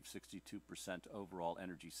 We achieved 62% overall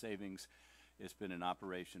energy savings. It's been in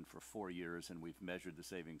operation for 4 years, and we've measured the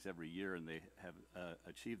savings every year, and they have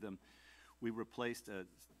achieved them. We replaced the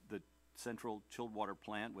central chilled water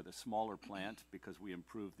plant with a smaller plant because we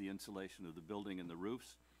improved the insulation of the building and the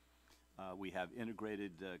roofs. We have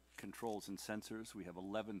integrated controls and sensors. We have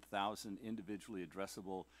 11,000 individually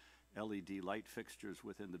addressable LED light fixtures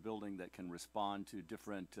within the building that can respond to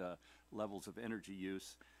different levels of energy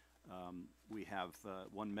use. We have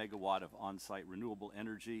 1 megawatt of on-site renewable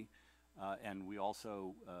energy, and we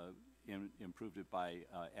also improved it by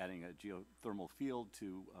adding a geothermal field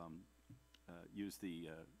to use the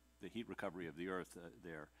heat recovery of the earth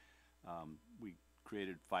there. We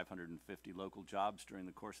created 550 local jobs during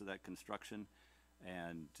the course of that construction,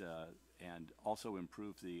 and also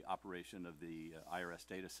improved the operation of the IRS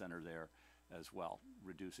data center there as well,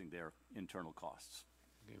 reducing their internal costs.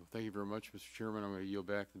 Okay, well, thank you very much, Mr. Chairman. I'm going to yield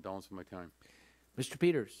back the balance of my time. Mr.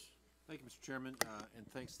 Peters. Thank you, Mr. Chairman, and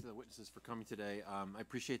thanks to the witnesses for coming today. I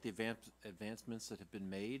appreciate the advancements that have been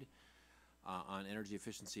made on energy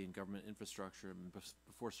efficiency and government infrastructure.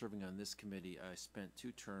 Before serving on this committee, I spent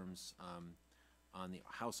 2 terms on the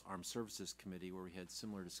House Armed Services Committee, where we had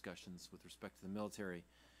similar discussions with respect to the military.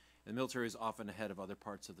 And the military is often ahead of other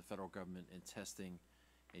parts of the federal government in testing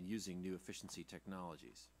and using new efficiency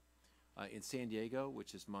technologies. In San Diego,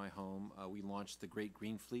 which is my home, we launched the Great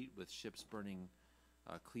Green Fleet with ships burning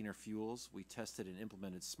cleaner fuels. We tested and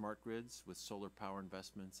implemented smart grids with solar power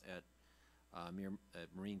investments at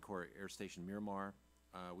Marine Corps Air Station Miramar.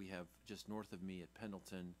 We have just north of me at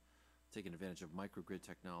Pendleton, taking advantage of microgrid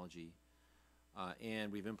technology.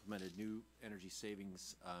 And we've implemented new energy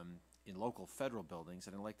savings in local federal buildings,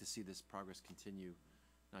 and I'd like to see this progress continue,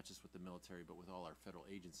 not just with the military, but with all our federal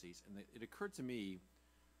agencies. And it occurred to me,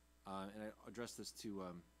 and I addressed this to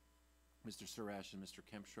Mr. Surash and Mr.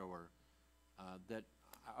 Kempstrower, that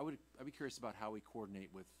I'd be curious about how we coordinate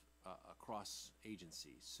with across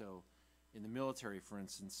agencies. So in the military, for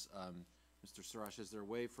instance, Mr. Surash, is there a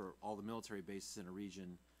way for all the military bases in a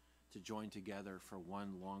region to join together for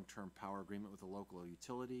one long-term power agreement with a local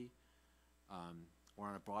utility? Or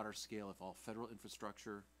on a broader scale, if all federal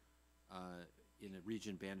infrastructure in a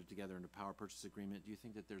region banded together in a power purchase agreement, do you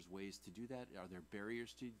think that there's ways to do that? Are there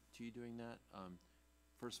barriers to you doing that?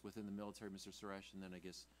 First within the military, Mr. Suresh, and then I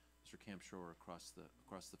guess Mr. Campshore across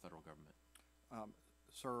the federal government.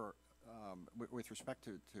 Sir, with respect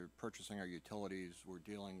to purchasing our utilities, we're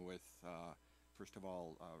dealing with, first of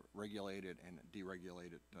all, regulated and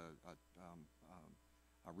deregulated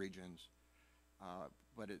regions.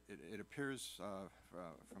 But it appears,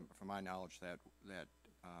 from my knowledge, that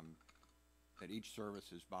each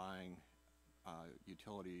service is buying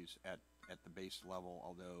utilities at the base level,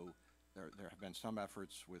 although there have been some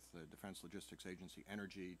efforts with the Defense Logistics Agency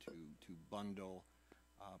Energy to bundle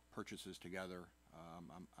purchases together.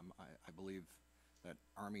 I believe that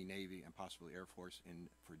Army, Navy, and possibly Air Force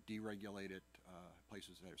for deregulated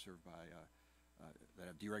places that are served by that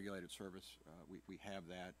have deregulated service, we have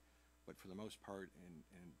that. But for the most part,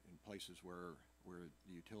 in places where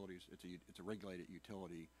the utilities, it's a regulated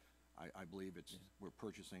utility, I believe we're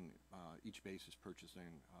purchasing, each base is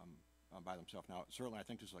purchasing by themselves. Now, certainly, I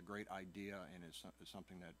think this is a great idea and is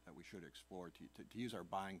something that we should explore to use our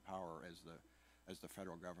buying power as the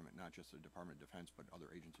federal government, not just the Department of Defense, but other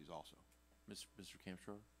agencies also. Mr.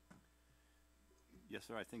 Campshore? Yes,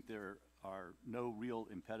 sir. I think there are no real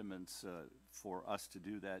impediments for us to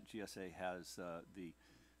do that. GSA has the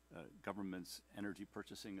government's energy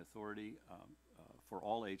purchasing authority for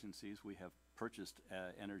all agencies. We have purchased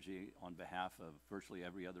energy on behalf of virtually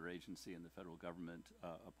every other agency in the federal government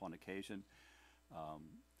upon occasion.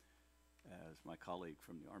 As my colleague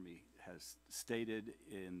from the Army has stated,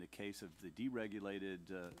 in the case of the deregulated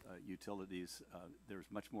utilities, there's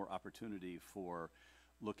much more opportunity for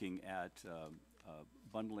looking at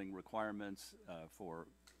bundling requirements, for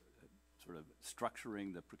sort of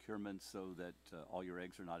structuring the procurement so that all your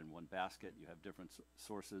eggs are not in one basket. You have different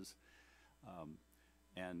sources.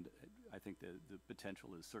 And I think the potential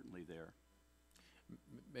is certainly there.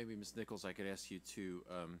 Maybe, Ms. Nichols, I could ask you to,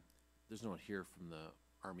 there's no one here from the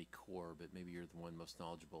Army Corps, but maybe you're the one most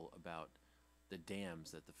knowledgeable about the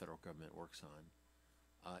dams that the federal government works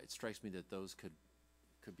on. It strikes me that those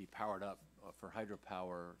could be powered up for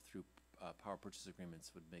hydropower through power purchase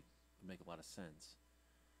agreements would make a lot of sense.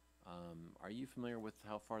 Are you familiar with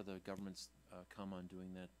how far the government's come on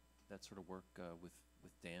doing that sort of work with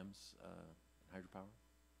dams and hydropower?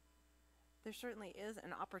 There certainly is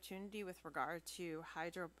an opportunity with regard to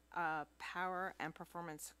hydro power and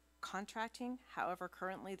performance contracting. However,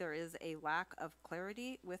 currently there is a lack of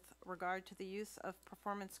clarity with regard to the use of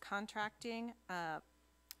performance contracting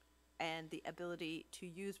and the ability to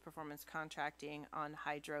use performance contracting on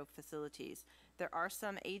hydro facilities. There are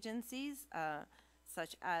some agencies,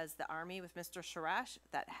 such as the Army with Mr. Sharash,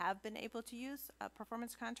 that have been able to use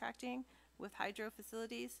performance contracting with hydro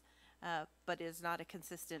facilities, but is not a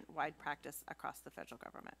consistent wide practice across the federal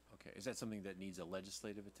government. Okay, is that something that needs a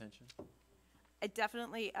legislative attention? It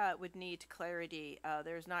definitely would need clarity.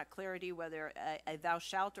 There's not clarity whether a thou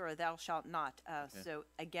shalt or a thou shalt not. Okay. So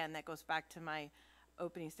again, that goes back to my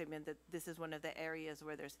opening statement that this is one of the areas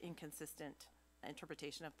where there's inconsistent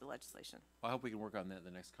interpretation of the legislation. Well, I hope we can work on that in the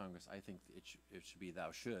next Congress. I think it should be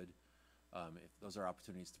thou should. If those are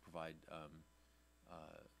opportunities to provide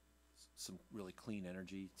some really clean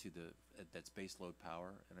energy to that's base load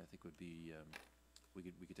power, and I think would be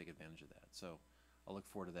we could take advantage of that. So I'll look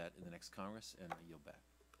forward to that in the next Congress, and I yield back.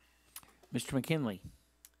 Mr. McKinley.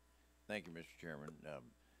 Thank you, Mr. Chairman.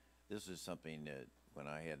 This is something that when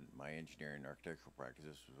I had my engineering and architectural practice,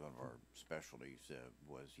 this was one of our specialties,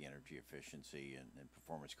 was the energy efficiency and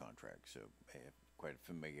performance contracts. So I have quite a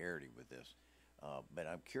familiarity with this. But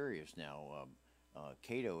I'm curious now,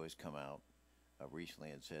 Cato has come out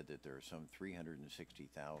recently and said that there are some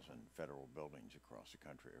 360,000 federal buildings across the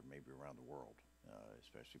country, or maybe around the world,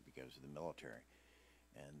 especially because of the military.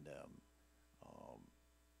 And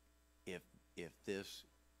if this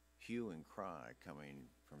hue and cry coming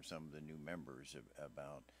from some of the new members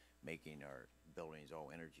about making our buildings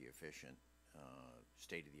all energy efficient,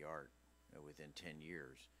 state of the art within 10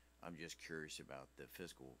 years, I'm just curious about the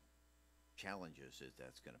fiscal challenges that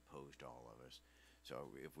that's going to pose to all of us.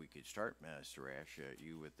 So if we could start, Mr. Ash,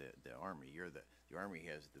 you with the Army. The Army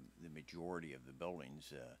has the majority of the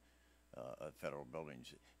buildings, federal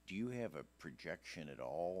buildings. Do you have a projection at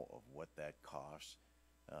all of what that cost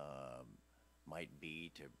might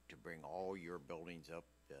be to bring all your buildings up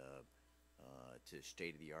to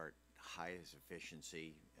state-of-the-art, highest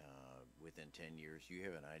efficiency within 10 years? Do you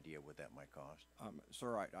have an idea what that might cost?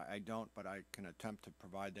 Sir, I don't, but I can attempt to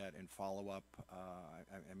provide that in follow-up.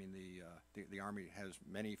 I mean, the Army has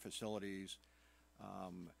many facilities.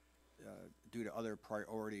 Due to other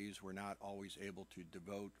priorities, we're not always able to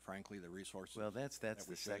devote, frankly, the resources. Well, that's that the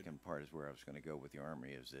we should. second part is where I was going to go with the Army,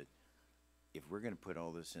 is that if we're going to put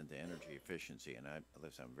all this into energy efficiency, and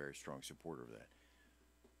listen, I'm a very strong supporter of that,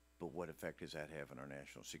 but what effect does that have on our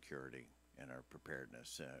national security and our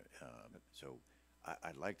preparedness? So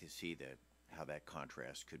I'd like to see that, how that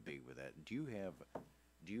contrast could be with that. Do you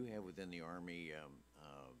have within the Army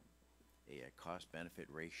a cost-benefit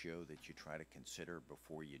ratio that you try to consider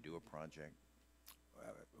before you do a project?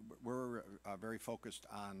 We're very focused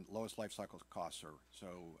on lowest life cycle costs, sir.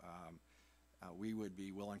 So we would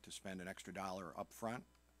be willing to spend an extra dollar up front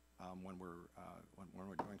when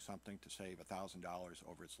we're doing something to save $1,000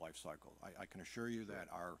 over its life cycle. I can assure you that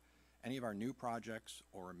any of our new projects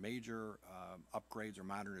or major upgrades or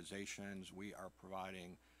modernizations, we are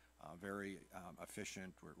providing very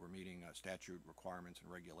efficient. We're meeting statute requirements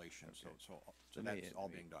and regulations. Okay. So that's all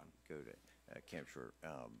being done. Go to Kempshire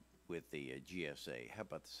with the GSA. How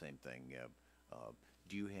about the same thing?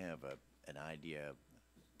 Do you have an idea,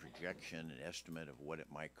 projection, an estimate of what it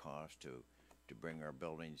might cost to bring our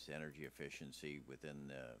buildings to energy efficiency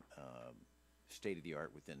within state of the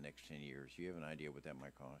art within the next 10 years? Do you have an idea what that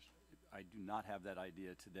might cost? I do not have that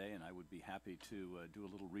idea today, and I would be happy to do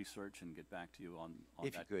a little research and get back to you on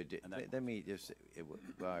If that. you could, let me just,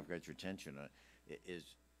 well, I've got your attention on it.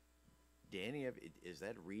 Is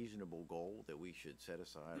that a reasonable goal that we should set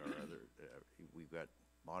aside, or other, we've got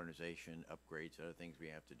modernization, upgrades, other things we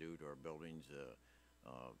have to do to our buildings.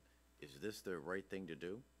 Is this the right thing to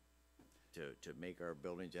do, to make our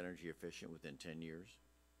buildings energy efficient within 10 years?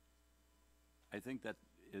 I think that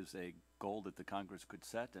is a goal that the Congress could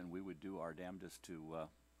set, and we would do our damnedest to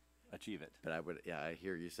achieve it. But I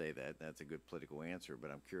hear you say that. That's a good political answer,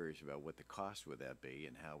 but I'm curious about what the cost would that be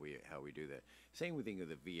and how we do that. Same thing with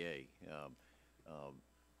the VA.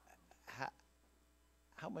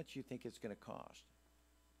 How much do you think it's going to cost?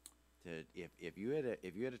 If you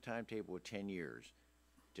had a timetable of 10 years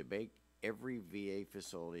to make every VA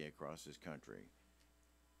facility across this country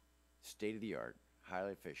state of the art,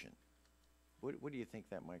 highly efficient, what do you think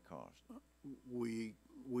that might cost? We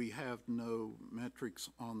have no metrics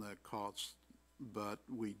on that cost, but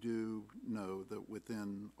we do know that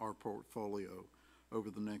within our portfolio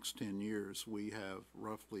over the next 10 years, we have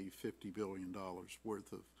roughly $50 billion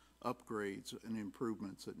worth of upgrades and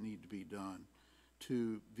improvements that need to be done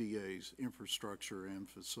to VA's infrastructure and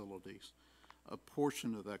facilities. A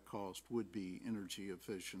portion of that cost would be energy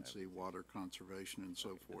efficiency, water conservation, and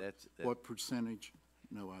so forth. What percentage?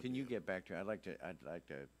 No idea. Can you get back to? I'd like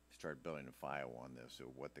to start building a file on this of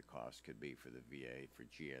what the cost could be for the VA, for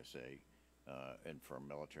GSA, and for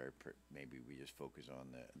military. Maybe we just focus on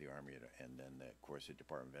the Army and then of course the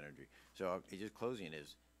Department of Energy. So just closing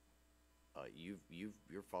is,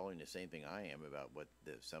 you're following the same thing I am about what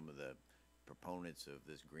some of the proponents of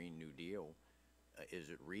this Green New Deal. Is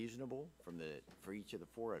it reasonable for each of the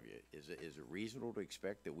four of you? Is it reasonable to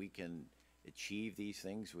expect that we can achieve these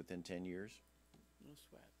things within 10 years? No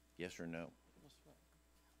sweat. Yes or no? No sweat.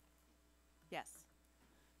 Yes.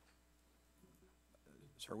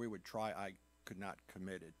 Sir, we would try. I could not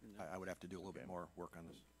commit it. I would have to do a little bit more work on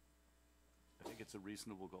this. I think it's a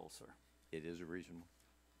reasonable goal, sir. It is a reasonable.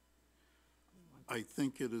 I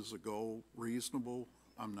think it is a goal reasonable.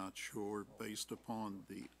 I'm not sure based upon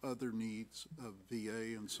the other needs of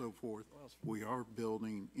VA and so forth. We are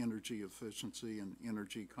building energy efficiency and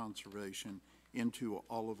energy conservation into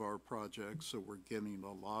all of our projects, so we're getting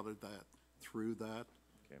a lot of that through that.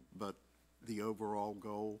 Okay. But the overall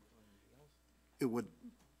goal,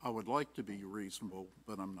 I would like to be reasonable,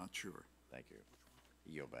 but I'm not sure. Thank you.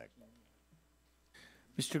 Yield back.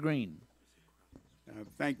 Mr. Green.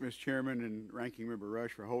 Thank Mr. Chairman and Ranking Member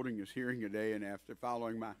Rush for holding this hearing today, and after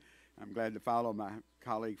following I'm glad to follow my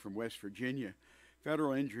colleague from West Virginia.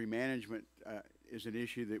 Federal injury management is an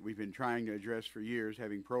issue that we've been trying to address for years,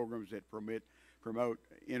 having programs that promote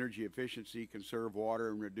energy efficiency, conserve water,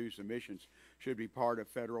 and reduce emissions should be part of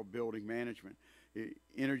federal building management.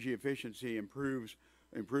 Energy efficiency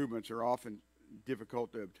improvements are often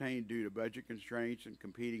difficult to obtain due to budget constraints and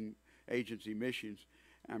competing agency missions.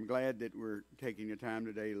 I'm glad that we're taking the time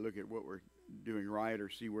today to look at what we're doing right or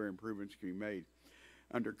see where improvements can be made.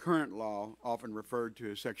 Under current law, often referred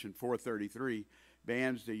to as Section 433,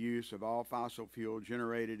 bans the use of all fossil fuel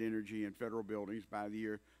generated energy in federal buildings by the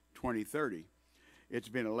year 2030. It's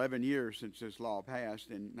been 11 years since this law passed,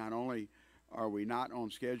 and not only are we not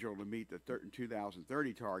on schedule to meet the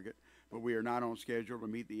 2030 target, but we are not on schedule to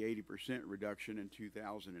meet the 80% reduction in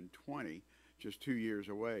 2020, just 2 years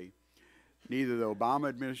away. Neither the Obama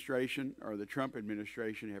administration or the Trump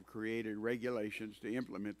administration have created regulations to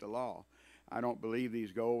implement the law. I don't believe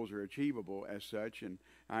these goals are achievable as such, and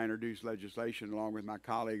I introduced legislation along with my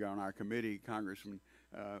colleague on our committee, Congressman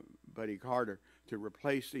Buddy Carter, to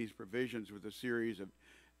replace these provisions with a series of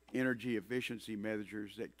energy efficiency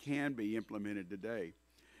measures that can be implemented today.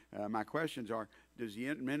 My questions are, does the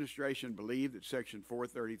administration believe that Section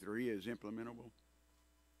 433 is implementable?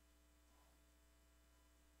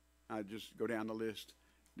 I'll just go down the list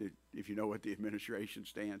if you know what the administration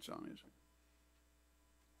stance on is.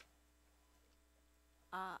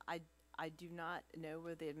 I do not know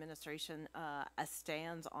where the administration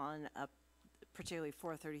stands on particularly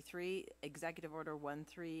 433. Executive Order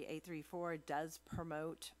 13834 does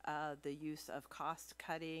promote the use of cost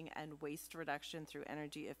cutting and waste reduction through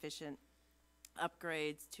energy efficient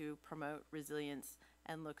upgrades to promote resilience,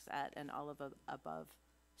 and looks at an all of above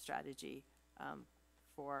strategy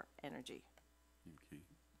for energy. Okay.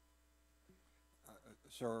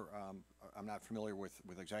 Sir, I'm not familiar with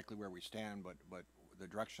exactly where we stand, but the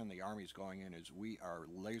direction the Army's going in is we are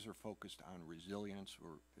laser focused on resilience.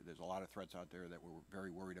 There's a lot of threats out there that we're very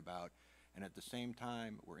worried about, and at the same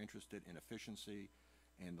time we're interested in efficiency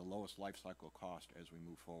and the lowest life cycle cost as we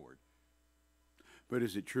move forward. But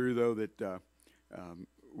is it true though that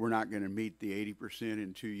we're not going to meet the 80%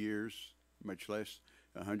 in 2 years, much less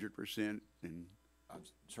 100%? And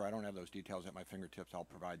sir, I don't have those details at my fingertips. I'll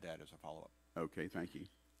provide that as a follow-up. okay, thank you.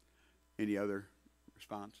 Any other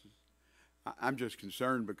responses? I'm just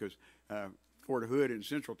concerned because Fort Hood in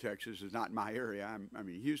Central Texas is not my area. I'm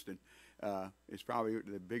in Houston. It's probably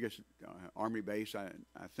the biggest Army base, I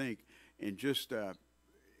think, and just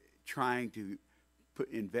trying to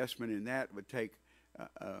put investment in that would take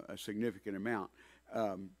a significant amount.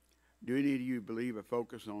 Do any of you believe a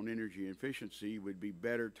focus on energy efficiency would be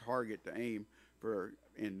better target to aim for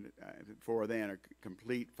than a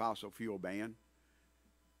complete fossil fuel ban?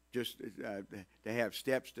 Just to have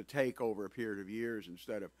steps to take over a period of years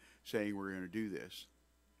instead of saying we're going to do this.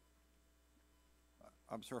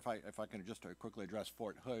 Sir, if I can just quickly address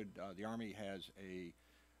Fort Hood, the Army has a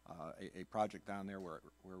project down there where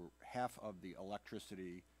half of the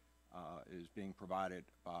electricity is being provided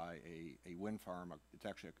by a wind farm.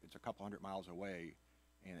 It's a couple hundred miles away,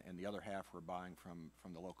 and the other half we're buying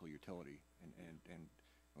from the local utility,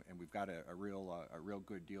 and we've got a real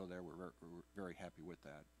good deal there. We're very happy with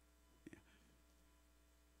that.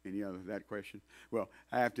 Any other that question? Well,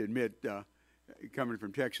 I have to admit, coming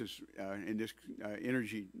from Texas, and this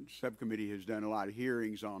energy subcommittee has done a lot of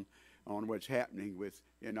hearings on what's happening with,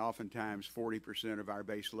 and oftentimes 40% of our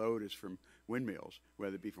base load is from windmills,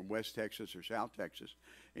 whether it be from West Texas or South Texas,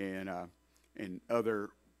 and other.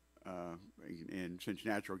 And since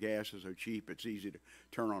natural gas is so cheap, it's easy to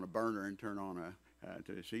turn on a burner and turn on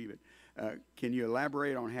to receive it. Can you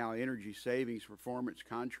elaborate on how energy savings performance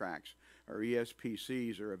contracts or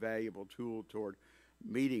ESPCs are a valuable tool toward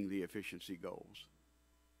meeting the efficiency goals?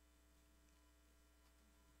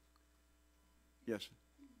 Yes.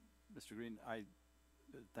 Mr. Green, I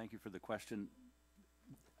thank you for the question.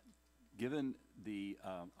 Given the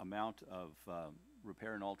amount of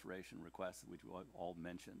repair and alteration requests which we all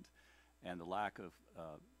mentioned, and the lack of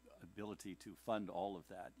ability to fund all of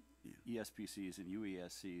that, ESPCs and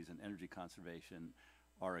UESCs and energy conservation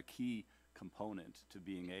are a key component to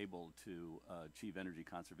being able to achieve energy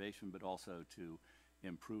conservation, but also to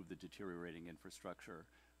improve the deteriorating infrastructure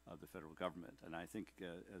of the federal government. And I think,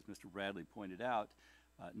 as Mr. Bradley pointed out,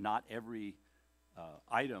 not every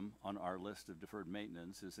item on our list of deferred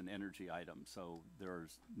maintenance is an energy item. So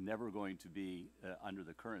there's never going to be, under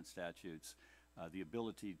the current statutes, the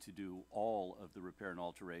ability to do all of the repair and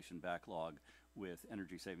alteration backlog with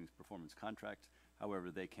energy savings performance contracts. However,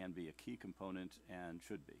 they can be a key component and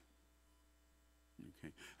should be.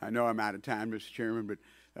 Okay. I know I'm out of time, Mr. Chairman,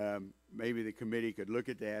 but maybe the committee could look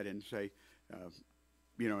at that and say,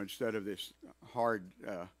 you know, instead of this hard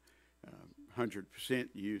 100%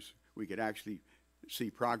 use, we could actually see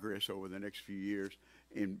progress over the next few years,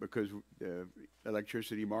 and because the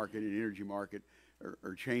electricity market and energy market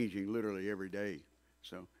are changing literally every day.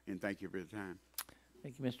 So, and thank you for the time.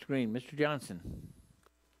 Thank you, Mr. Green. Mr. Johnson.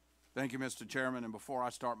 Thank you, Mr. Chairman. And before I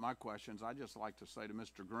start my questions, I'd just like to say to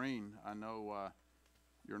Mr. Green, I know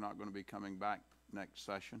you're not going to be coming back next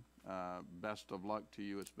session. Best of luck to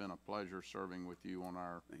you. It's been a pleasure serving with you on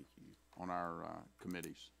our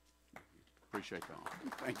committees. Appreciate that.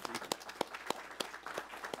 Thank you.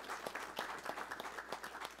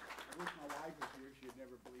 I wish my wife was here. She'd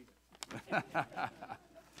never believe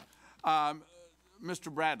it.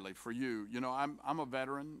 Mr. Bradley, for you, you know, I'm a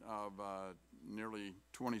veteran of nearly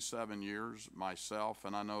 27 years myself,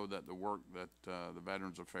 and I know that the work that the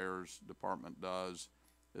Veterans Affairs Department does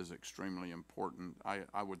is extremely important.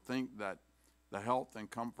 I would think that the health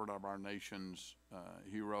and comfort of our nation's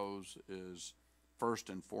heroes is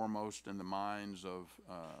first and foremost in the minds of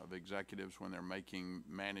executives when they're making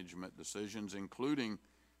management decisions, including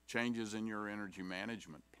changes in your energy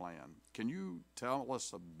management plan. Can you tell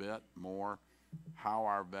us a bit more how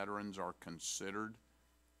our veterans are considered,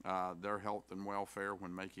 their health and welfare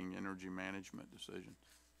when making energy management decisions?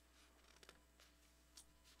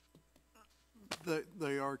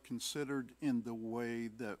 They are considered in the way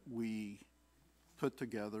that we put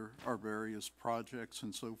together our various projects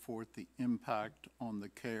and so forth, the impact on the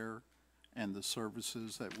care and the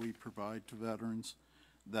services that we provide to veterans.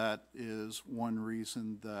 That is one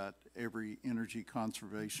reason that every energy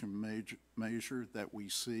conservation measure that we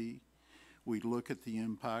see, we look at the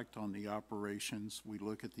impact on the operations, we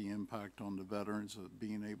look at the impact on the veterans of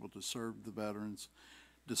being able to serve the veterans,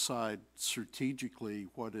 decide strategically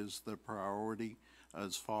what is the priority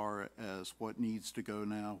as far as what needs to go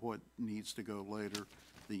now, what needs to go later,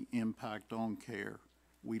 the impact on care.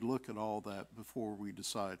 We look at all that before we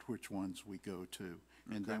decide which ones we go to.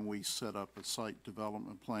 And then we set up a site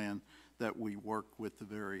development plan that we work with the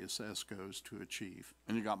various ESCOs to achieve.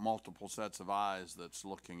 And you got multiple sets of eyes that's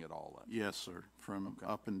looking at all that? Yes, sir, from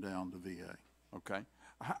up and down the VA. Okay.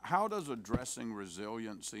 How does addressing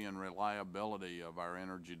resiliency and reliability of our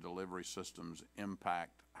energy delivery systems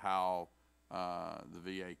impact how the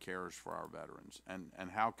VA cares for our veterans?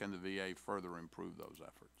 And how can the VA further improve those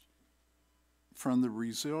efforts? From the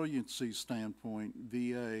resiliency standpoint,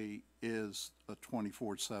 VA is a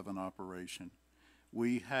 24/7 operation.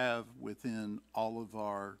 We have within all of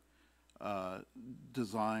our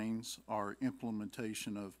designs, our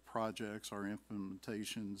implementation of projects, our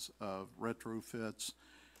implementations of retrofits,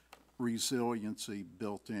 resiliency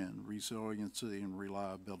built in, resiliency and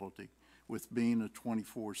reliability. With being a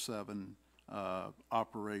 24/7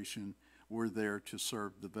 operation, we're there to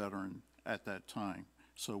serve the veteran at that time.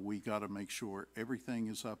 So we got to make sure everything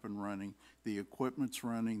is up and running, the equipment's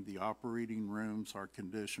running, the operating rooms are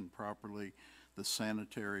conditioned properly, the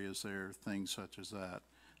sanitary is there, things such as that.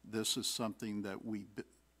 This is something that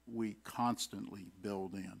we constantly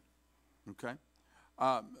build in. Okay.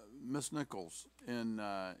 Ms. Nichols,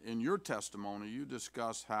 in your testimony, you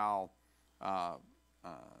discuss how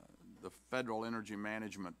the Federal Energy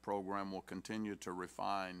Management Program will continue to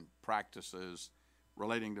refine practices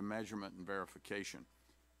relating to measurement and verification.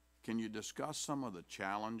 Can you discuss some of the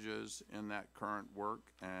challenges in that current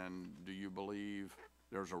work, and do you believe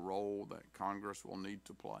there's a role that Congress will need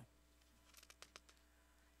to play?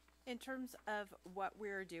 In terms of what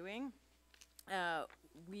we're doing,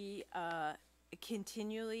 we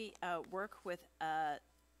continually work with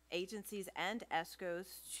agencies and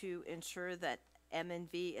ESCOs to ensure that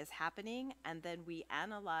M&V is happening, and then we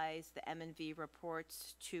analyze the M&V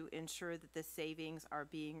reports to ensure that the savings are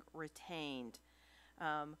being retained.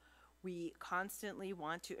 We constantly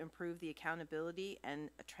want to improve the accountability and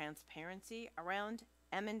transparency around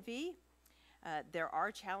M&V. There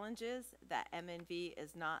are challenges that M&V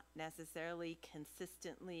is not necessarily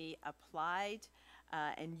consistently applied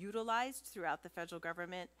and utilized throughout the federal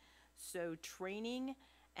government. So training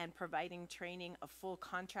and providing training of full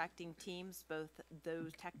contracting teams, both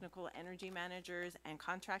those technical energy managers and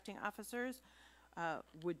contracting officers,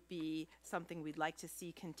 would be something we'd like to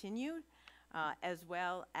see continued. As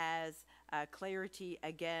well as clarity,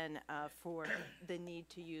 again, for the need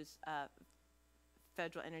to use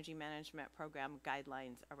Federal Energy Management Program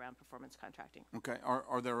guidelines around performance contracting. Okay.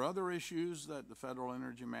 Are there other issues that the Federal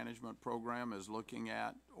Energy Management Program is looking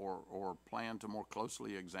at or plan to more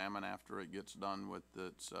closely examine after it gets done with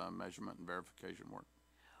its measurement and verification work?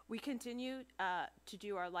 We continue to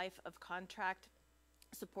do our life of contract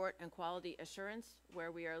support and quality assurance,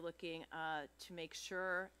 where we are looking to make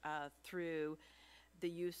sure through the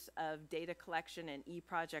use of data collection and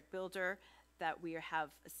e-project builder that we have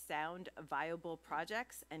sound, viable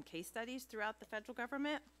projects and case studies throughout the federal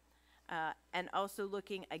government, and also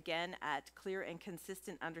looking again at clear and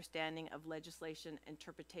consistent understanding of legislation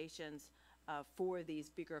interpretations for these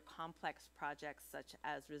bigger complex projects such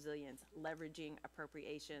as resilience, leveraging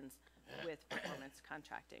appropriations with performance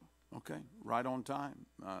contracting. Okay, right on time.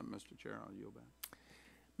 Mr. Chair, I'll yield back.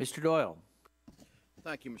 Mr. Doyle.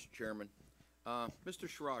 Thank you, Mr. Chairman. Mr.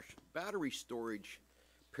 Sharash, battery storage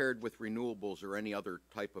paired with renewables or any other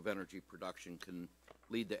type of energy production can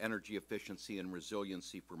lead to energy efficiency and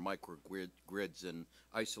resiliency for microgrids and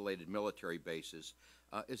isolated military bases.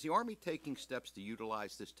 Is the Army taking steps to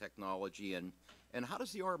utilize this technology, and how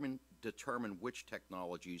does the Army determine which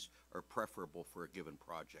technologies are preferable for a given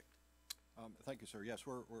project? Thank you, sir. Yes,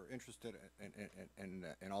 we're interested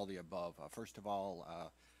in all the above. First of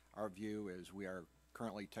all, our view is we are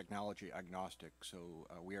currently technology agnostic, so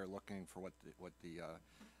we are looking for what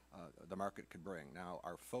the market could bring. Now,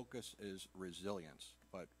 our focus is resilience,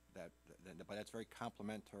 but that's very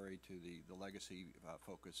complementary to the legacy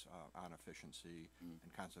focus on efficiency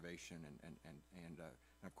and conservation and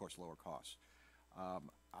of course lower costs.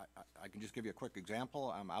 I can just give you a quick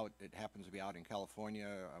example. It happens to be out in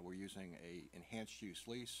California. We're using a enhanced use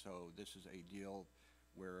lease, so this is a deal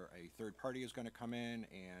where a third party is going to come in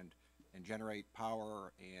and generate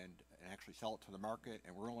power and actually sell it to the market,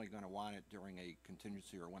 and we're only going to want it during a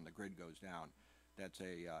contingency or when the grid goes down. That's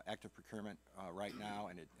a active procurement right now,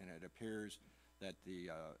 and it appears that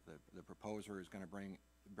the proposer is going to bring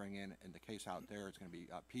in the case out there, it's going to be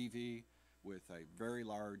PV with a very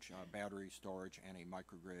large battery storage and a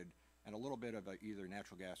microgrid and a little bit of either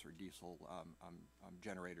natural gas or diesel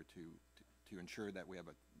generator to ensure that we have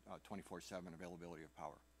a 24/7 availability of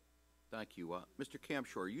power. Thank you. Mr.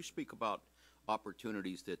 Campshore, you speak about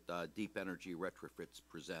opportunities that deep energy retrofits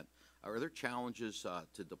present. Are there challenges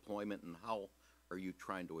to deployment, and how are you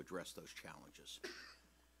trying to address those challenges?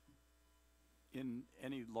 In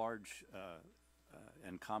any large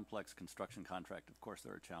and complex construction contract, of course,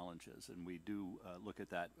 there are challenges, and we do look at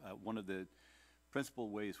that. One of the principal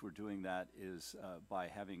ways we're doing that is by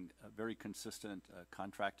having a very consistent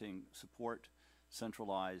contracting support,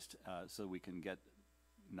 centralized, so we can get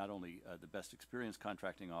not only the best experienced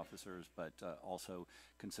contracting officers, but also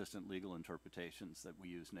consistent legal interpretations that we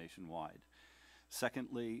use nationwide.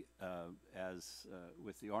 Secondly, as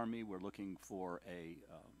with the Army, we're looking for a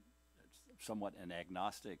somewhat an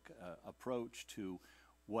agnostic approach to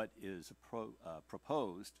what is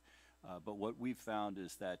proposed, but what we've found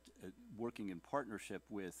is that working in partnership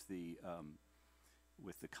with the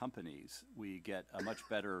companies, we get a much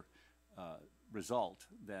better result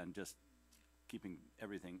than just keeping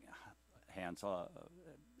everything hands off.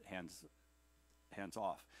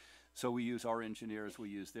 So we use our engineers, we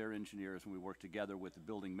use their engineers, and we work together with the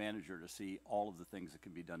building manager to see all of the things that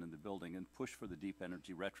can be done in the building and push for the deep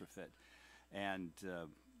energy retrofit. And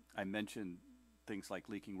I mentioned things like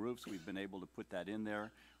leaking roofs. We've been able to put that in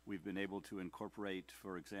there. We've been able to incorporate,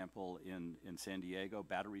 for example, in San Diego,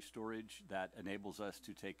 battery storage that enables us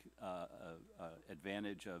to take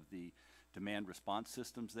advantage of the demand response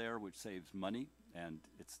systems there, which saves money. And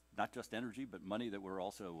it's not just energy, but money that we're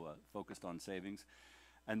also focused on savings.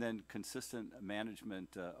 And then consistent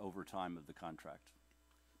management over time of the contract.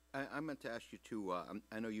 I meant to ask you too,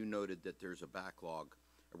 I know you noted that there's a backlog,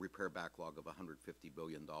 a repair backlog of $150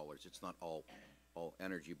 billion. It's not all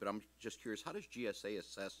energy, but I'm just curious, how does GSA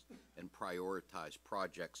assess and prioritize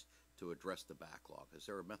projects to address the backlog? Is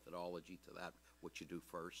there a methodology to that, what you do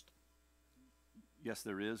first? Yes,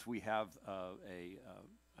 there is. We have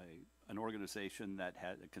an organization that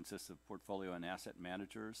consists of portfolio and asset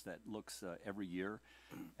managers that looks every year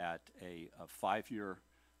at a 5-year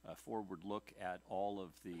forward look at all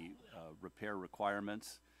of the repair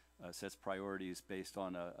requirements, sets priorities based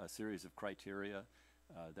on a series of criteria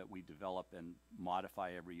that we develop and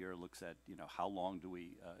modify every year. Looks at, how long do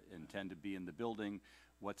we intend to be in the building,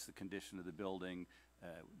 what's the condition of the building,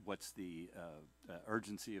 what's the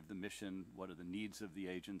urgency of the mission, what are the needs of the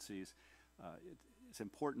agencies. It's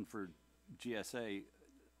important for GSA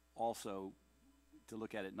also to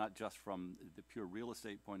look at it not just from the pure real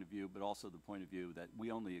estate point of view, but also the point of view that we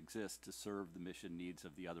only exist to serve the mission needs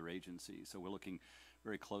of the other agencies. So we're looking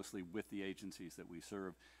very closely with the agencies that we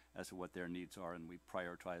serve as to what their needs are, and we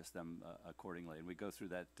prioritize them accordingly. And we go through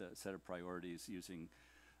that set of priorities using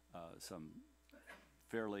some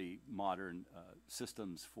fairly modern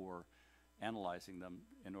systems for analyzing them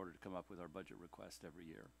in order to come up with our budget request every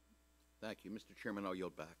year. Thank you. Mr. Chairman, I'll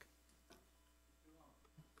yield back.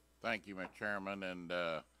 Thank you, Mr. Chairman, and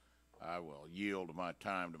I will yield my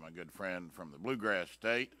time to my good friend from the Bluegrass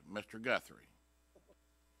State, Mr. Guthrie.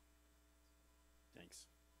 Thanks.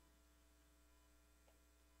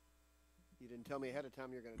 You didn't tell me ahead of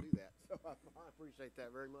time you're going to do that, so I appreciate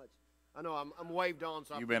that very much. I know I'm waved on,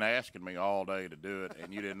 so You've been asking me all day to do it,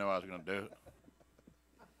 and you didn't know I was going to do it.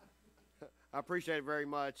 I appreciate it very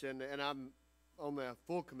much, and I'm on the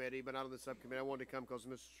full committee, but not on the subcommittee. I wanted to come because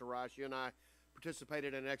Mr. Sharash, you and I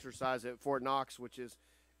participated in an exercise at Fort Knox, which is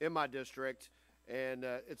in my district, and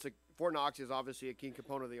Fort Knox is obviously a key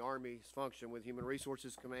component of the Army's function with Human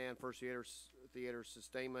Resources Command, First Theater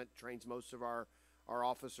Sustainment, trains most of our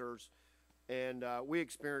officers, and we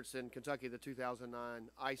experienced in Kentucky the 2009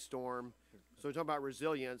 ice storm. So we're talking about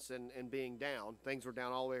resilience and being down. Things were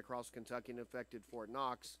down all the way across Kentucky and affected Fort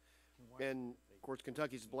Knox. And of course,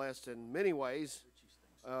 Kentucky's blessed in many ways.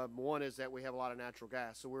 One is that we have a lot of natural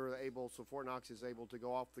gas, so so Fort Knox is able to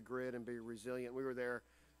go off the grid and be resilient. We were there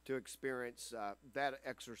to experience that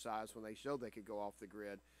exercise when they showed they could go off the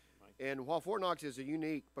grid. And while Fort Knox is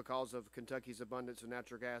unique because of Kentucky's abundance of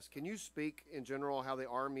natural gas, can you speak in general how the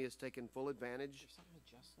Army has taken full advantage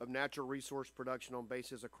of natural resource production on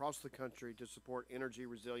bases across the country to support energy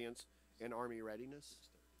resilience and Army readiness?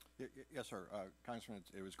 Yes, sir. Congressman,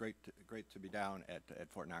 it was great to be down at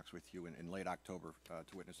Fort Knox with you in late October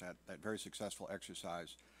to witness that very successful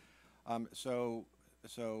exercise. And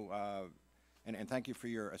thank you for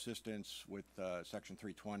your assistance with Section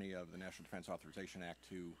 320 of the National Defense Authorization Act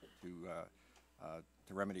to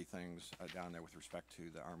remedy things down there with respect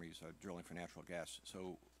to the Army's drilling for natural gas.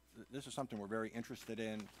 So this is something we're very interested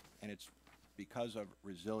in, and it's because of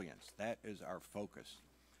resilience. That is our focus.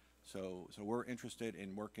 So we're interested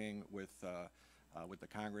in working with the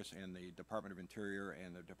Congress and the Department of Interior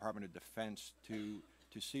and the Department of Defense to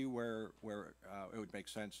see where it would make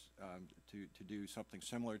sense to do something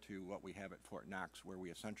similar to what we have at Fort Knox, where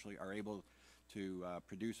we essentially are able to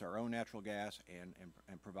produce our own natural gas and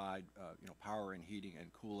provide power and heating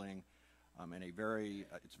and cooling in a very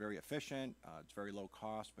it's very efficient, it's very low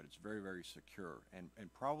cost, but it's very, very secure, and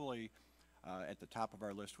probably at the top of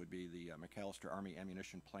our list would be the McAllister Army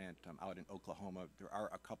Ammunition Plant out in Oklahoma. There are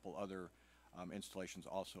a couple other installations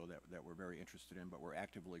also that we're very interested in, but we're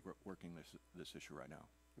actively working this issue right now.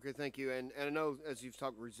 Okay, thank you. And I know, as you've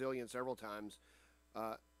talked resilience several times,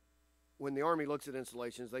 when the Army looks at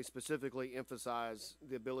installations, they specifically emphasize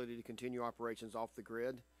the ability to continue operations off the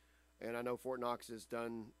grid. And I know Fort Knox has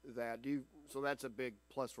done that. So that's a big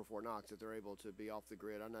plus for Fort Knox that they're able to be off the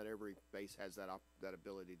grid. Not every base has that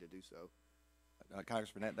ability to do so.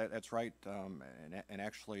 Congressman, that's right. And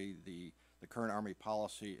actually, the current Army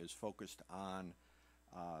policy is focused on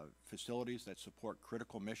facilities that support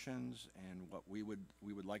critical missions, and what we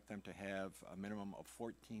would like them to have a minimum of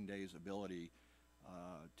 14 days ability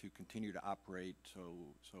to continue to operate. So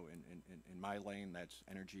in my lane, that's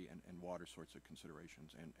energy and water sorts of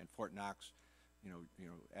considerations, and Fort Knox,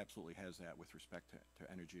 absolutely has that with respect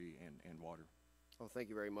to energy and water. Well, thank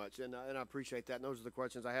you very much, and I appreciate that. And those are the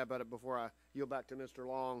questions I have about it before I yield back to Mr.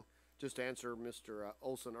 Long, just to answer Mr.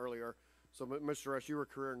 Olson earlier. So, Mr. Rush, you were a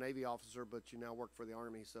career Navy officer, but you now work for the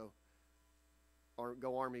Army, so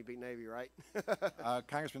go Army, beat Navy, right?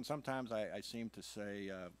 Congressman, sometimes I seem to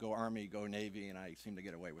say, go Army, go Navy, and I seem to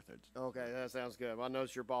get away with it. Okay, that sounds good. Well, I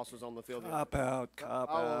noticed your boss was on the field. Cop out.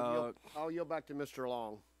 I'll yield back to Mr.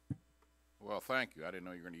 Long. Well, thank you. I didn't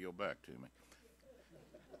know you were going to yield back to me.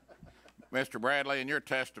 Mr. Bradley, in your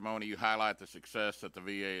testimony, you highlight the success that the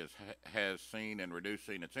VA has seen in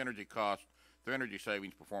reducing its energy costs through energy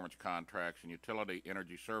savings performance contracts and utility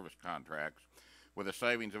energy service contracts, with a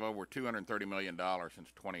savings of over $230 million since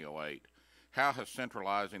 2008. How has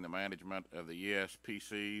centralizing the management of the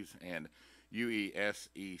ESPCs and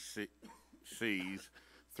UESECs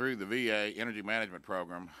through the VA Energy Management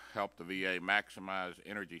Program helped the VA maximize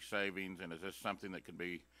energy savings, and is this something that can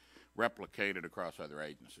be replicated across other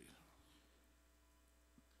agencies?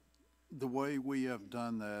 The way we have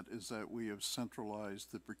done that is that we have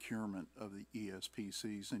centralized the procurement of the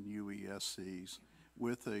ESPCs and UESCs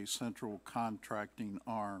with a central contracting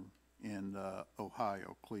arm in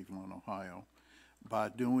Ohio, Cleveland, Ohio. By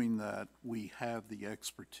doing that, we have the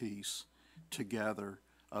expertise together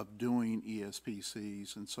of doing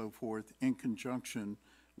ESPCs and so forth in conjunction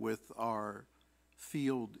with our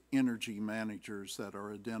field energy managers that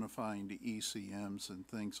are identifying the ECMs and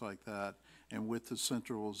things like that. And with the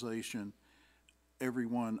centralization,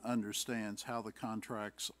 everyone understands how the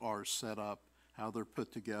contracts are set up, how they're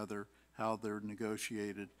put together, how they're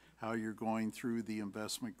negotiated, how you're going through the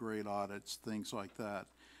investment grade audits, things like that.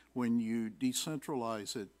 When you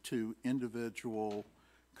decentralize it to individual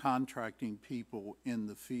contracting people in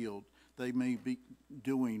the field, they may be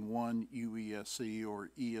doing one UESC or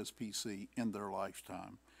ESPC in their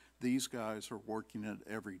lifetime. These guys are working it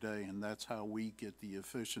every day, and that's how we get the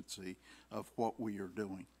efficiency of what we are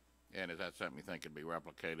doing. And is that something you think could be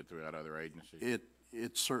replicated throughout other agencies? It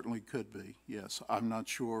it certainly could be, yes. I'm not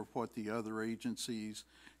sure what the other agencies,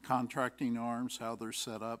 contracting arms, how they're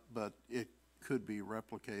set up, but it could be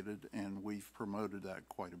replicated, and we've promoted that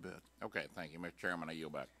quite a bit. Okay, thank you, Mr. Chairman. I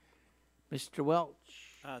yield back. Mr.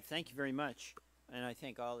 Welch. Thank you very much, and I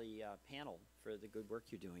thank all the panel for the good work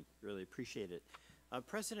you're doing. Really appreciate it.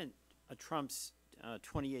 President Trump's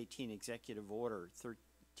 2018 Executive Order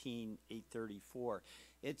 13834,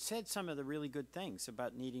 it said some of the really good things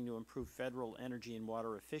about needing to improve federal energy and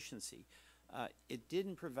water efficiency. It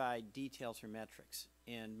didn't provide details or metrics.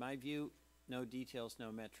 In my view, no details,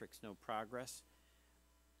 no metrics, no progress.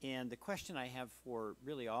 And the question I have for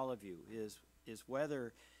really all of you is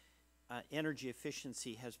whether energy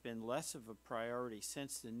efficiency has been less of a priority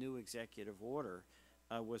since the new executive order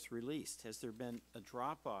was released. Has there been a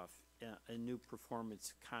drop-off in new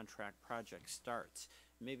performance contract project starts?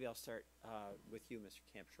 Maybe I'll start with you, Mr.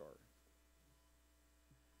 Campshore.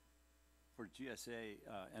 For GSA,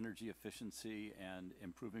 energy efficiency and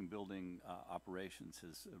improving building operations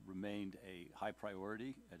has remained a high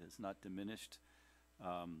priority. It has not diminished.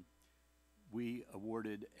 We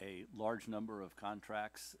awarded a large number of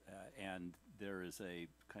contracts, and there is a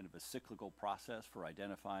kind of a cyclical process for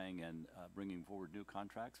identifying and bringing forward new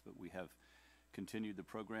contracts, but we have continued the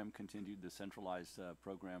program, continued the centralized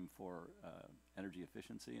program for energy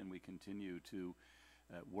efficiency, and we continue to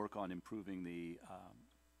work on improving the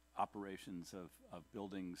operations of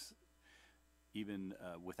buildings even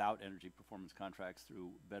without energy performance contracts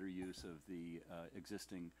through better use of the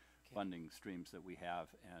existing funding streams that we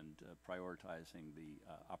have and prioritizing the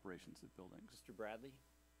operations of buildings. Mr. Bradley?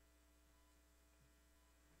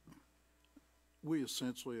 We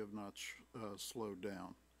essentially have not slowed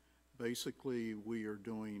down. Basically, we are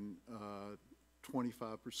doing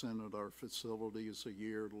 25% of our facilities a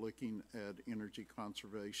year looking at energy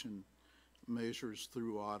conservation measures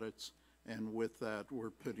through audits, and with that, we're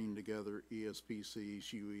putting together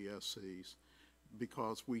ESPCs, UESCs,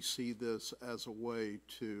 because we see this as a way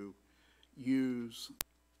to use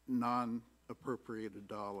non-appropriated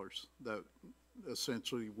dollars that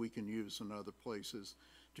essentially we can use in other places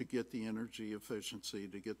to get the energy efficiency,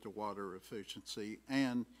 to get the water efficiency,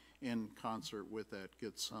 and in concert with that,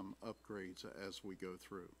 get some upgrades as we go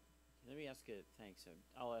through. Let me ask you, thanks.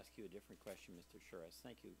 I'll ask you a different question, Mr. Shuras.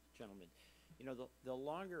 Thank you, gentlemen. You know,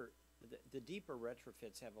 the deeper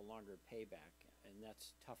retrofits have a longer payback, and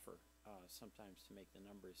that's tougher sometimes to make the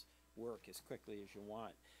numbers work as quickly as you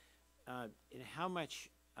want. And how much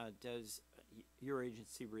does your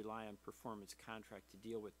agency rely on performance contract to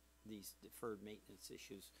deal with these deferred maintenance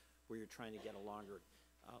issues where you're trying to get a longer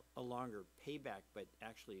payback, but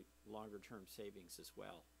actually longer term savings as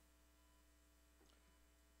well?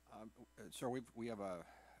 So we have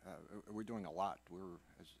we're doing a lot. We're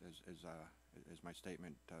as my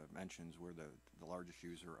statement mentions, we're the largest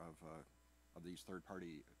user of these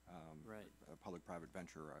third-party public-private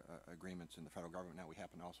venture agreements in the federal government. Now we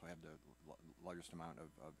happen to also have the largest amount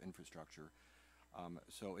of infrastructure.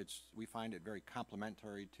 So we find it very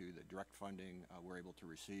complementary to the direct funding we're able to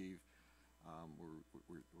receive.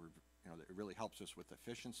 It really helps us with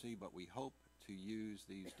efficiency, but we hope to use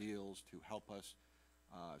these deals to help us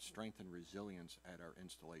strengthen resilience at our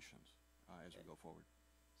installations as we go forward.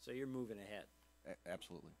 So you're moving ahead.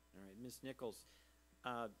 Absolutely. All right, Ms. Nichols,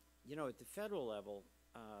 you know, at the federal level,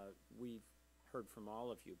 we've heard from all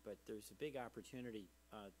of you, but there's a big opportunity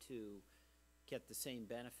to get the same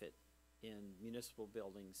benefit in municipal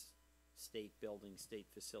buildings, state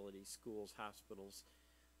facilities, schools, hospitals.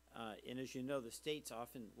 And as you know, the states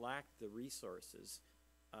often lack the resources,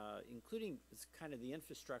 including kind of the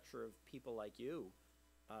infrastructure of people like you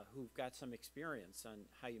who've got some experience on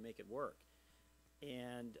how you make it work.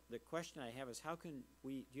 And the question I have is do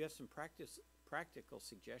you have some practical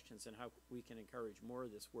suggestions on how we can encourage more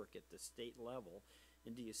of this work at the state level?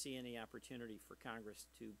 And do you see any opportunity for Congress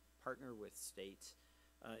to partner with states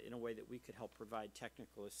in a way that we could help provide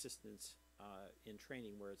technical assistance in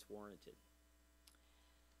training where it's warranted?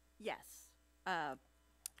 Yes.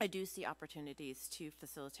 I do see opportunities to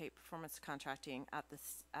facilitate performance contracting at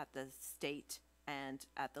the state and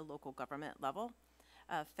at the local government level.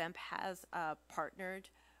 FEMP has partnered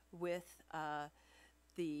with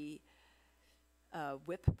the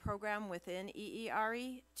WIP program within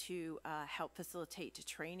EERE to help facilitate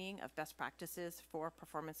training of best practices for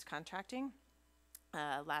performance contracting.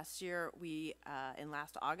 Last year, in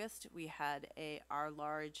last August, we had our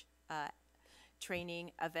large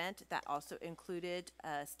training event that also included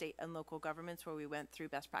state and local governments where we went through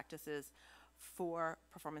best practices for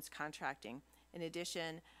performance contracting. In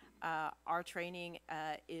addition, our training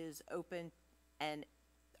is open and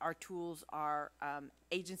our tools are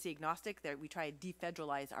agency agnostic, that we try to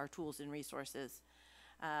defederalize our tools and resources.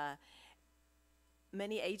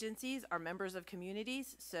 Many agencies are members of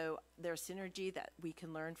communities, so there's synergy that we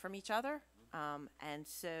can learn from each other. And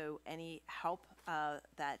so any help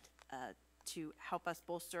to help us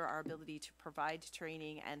bolster our ability to provide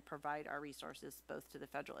training and provide our resources both to the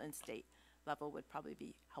federal and state level would probably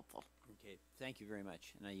be helpful. Okay, thank you very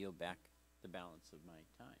much, and I yield back the balance of my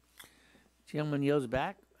time. Gentleman yields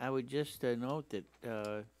back. I would just note that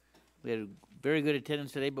we had a very good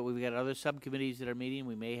attendance today, but we've got other subcommittees that are meeting.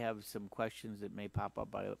 We may have some questions that may pop up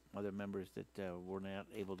by other members that were not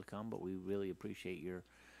able to come, but we really appreciate your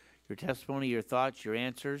testimony, your thoughts, your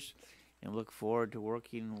answers, and look forward to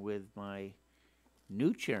working with my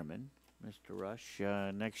new chairman, Mr. Rush,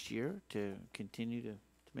 next year to continue to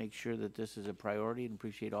make sure that this is a priority, and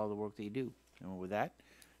appreciate all the work that you do. And with that,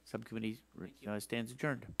 subcommittee stands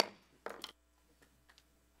adjourned.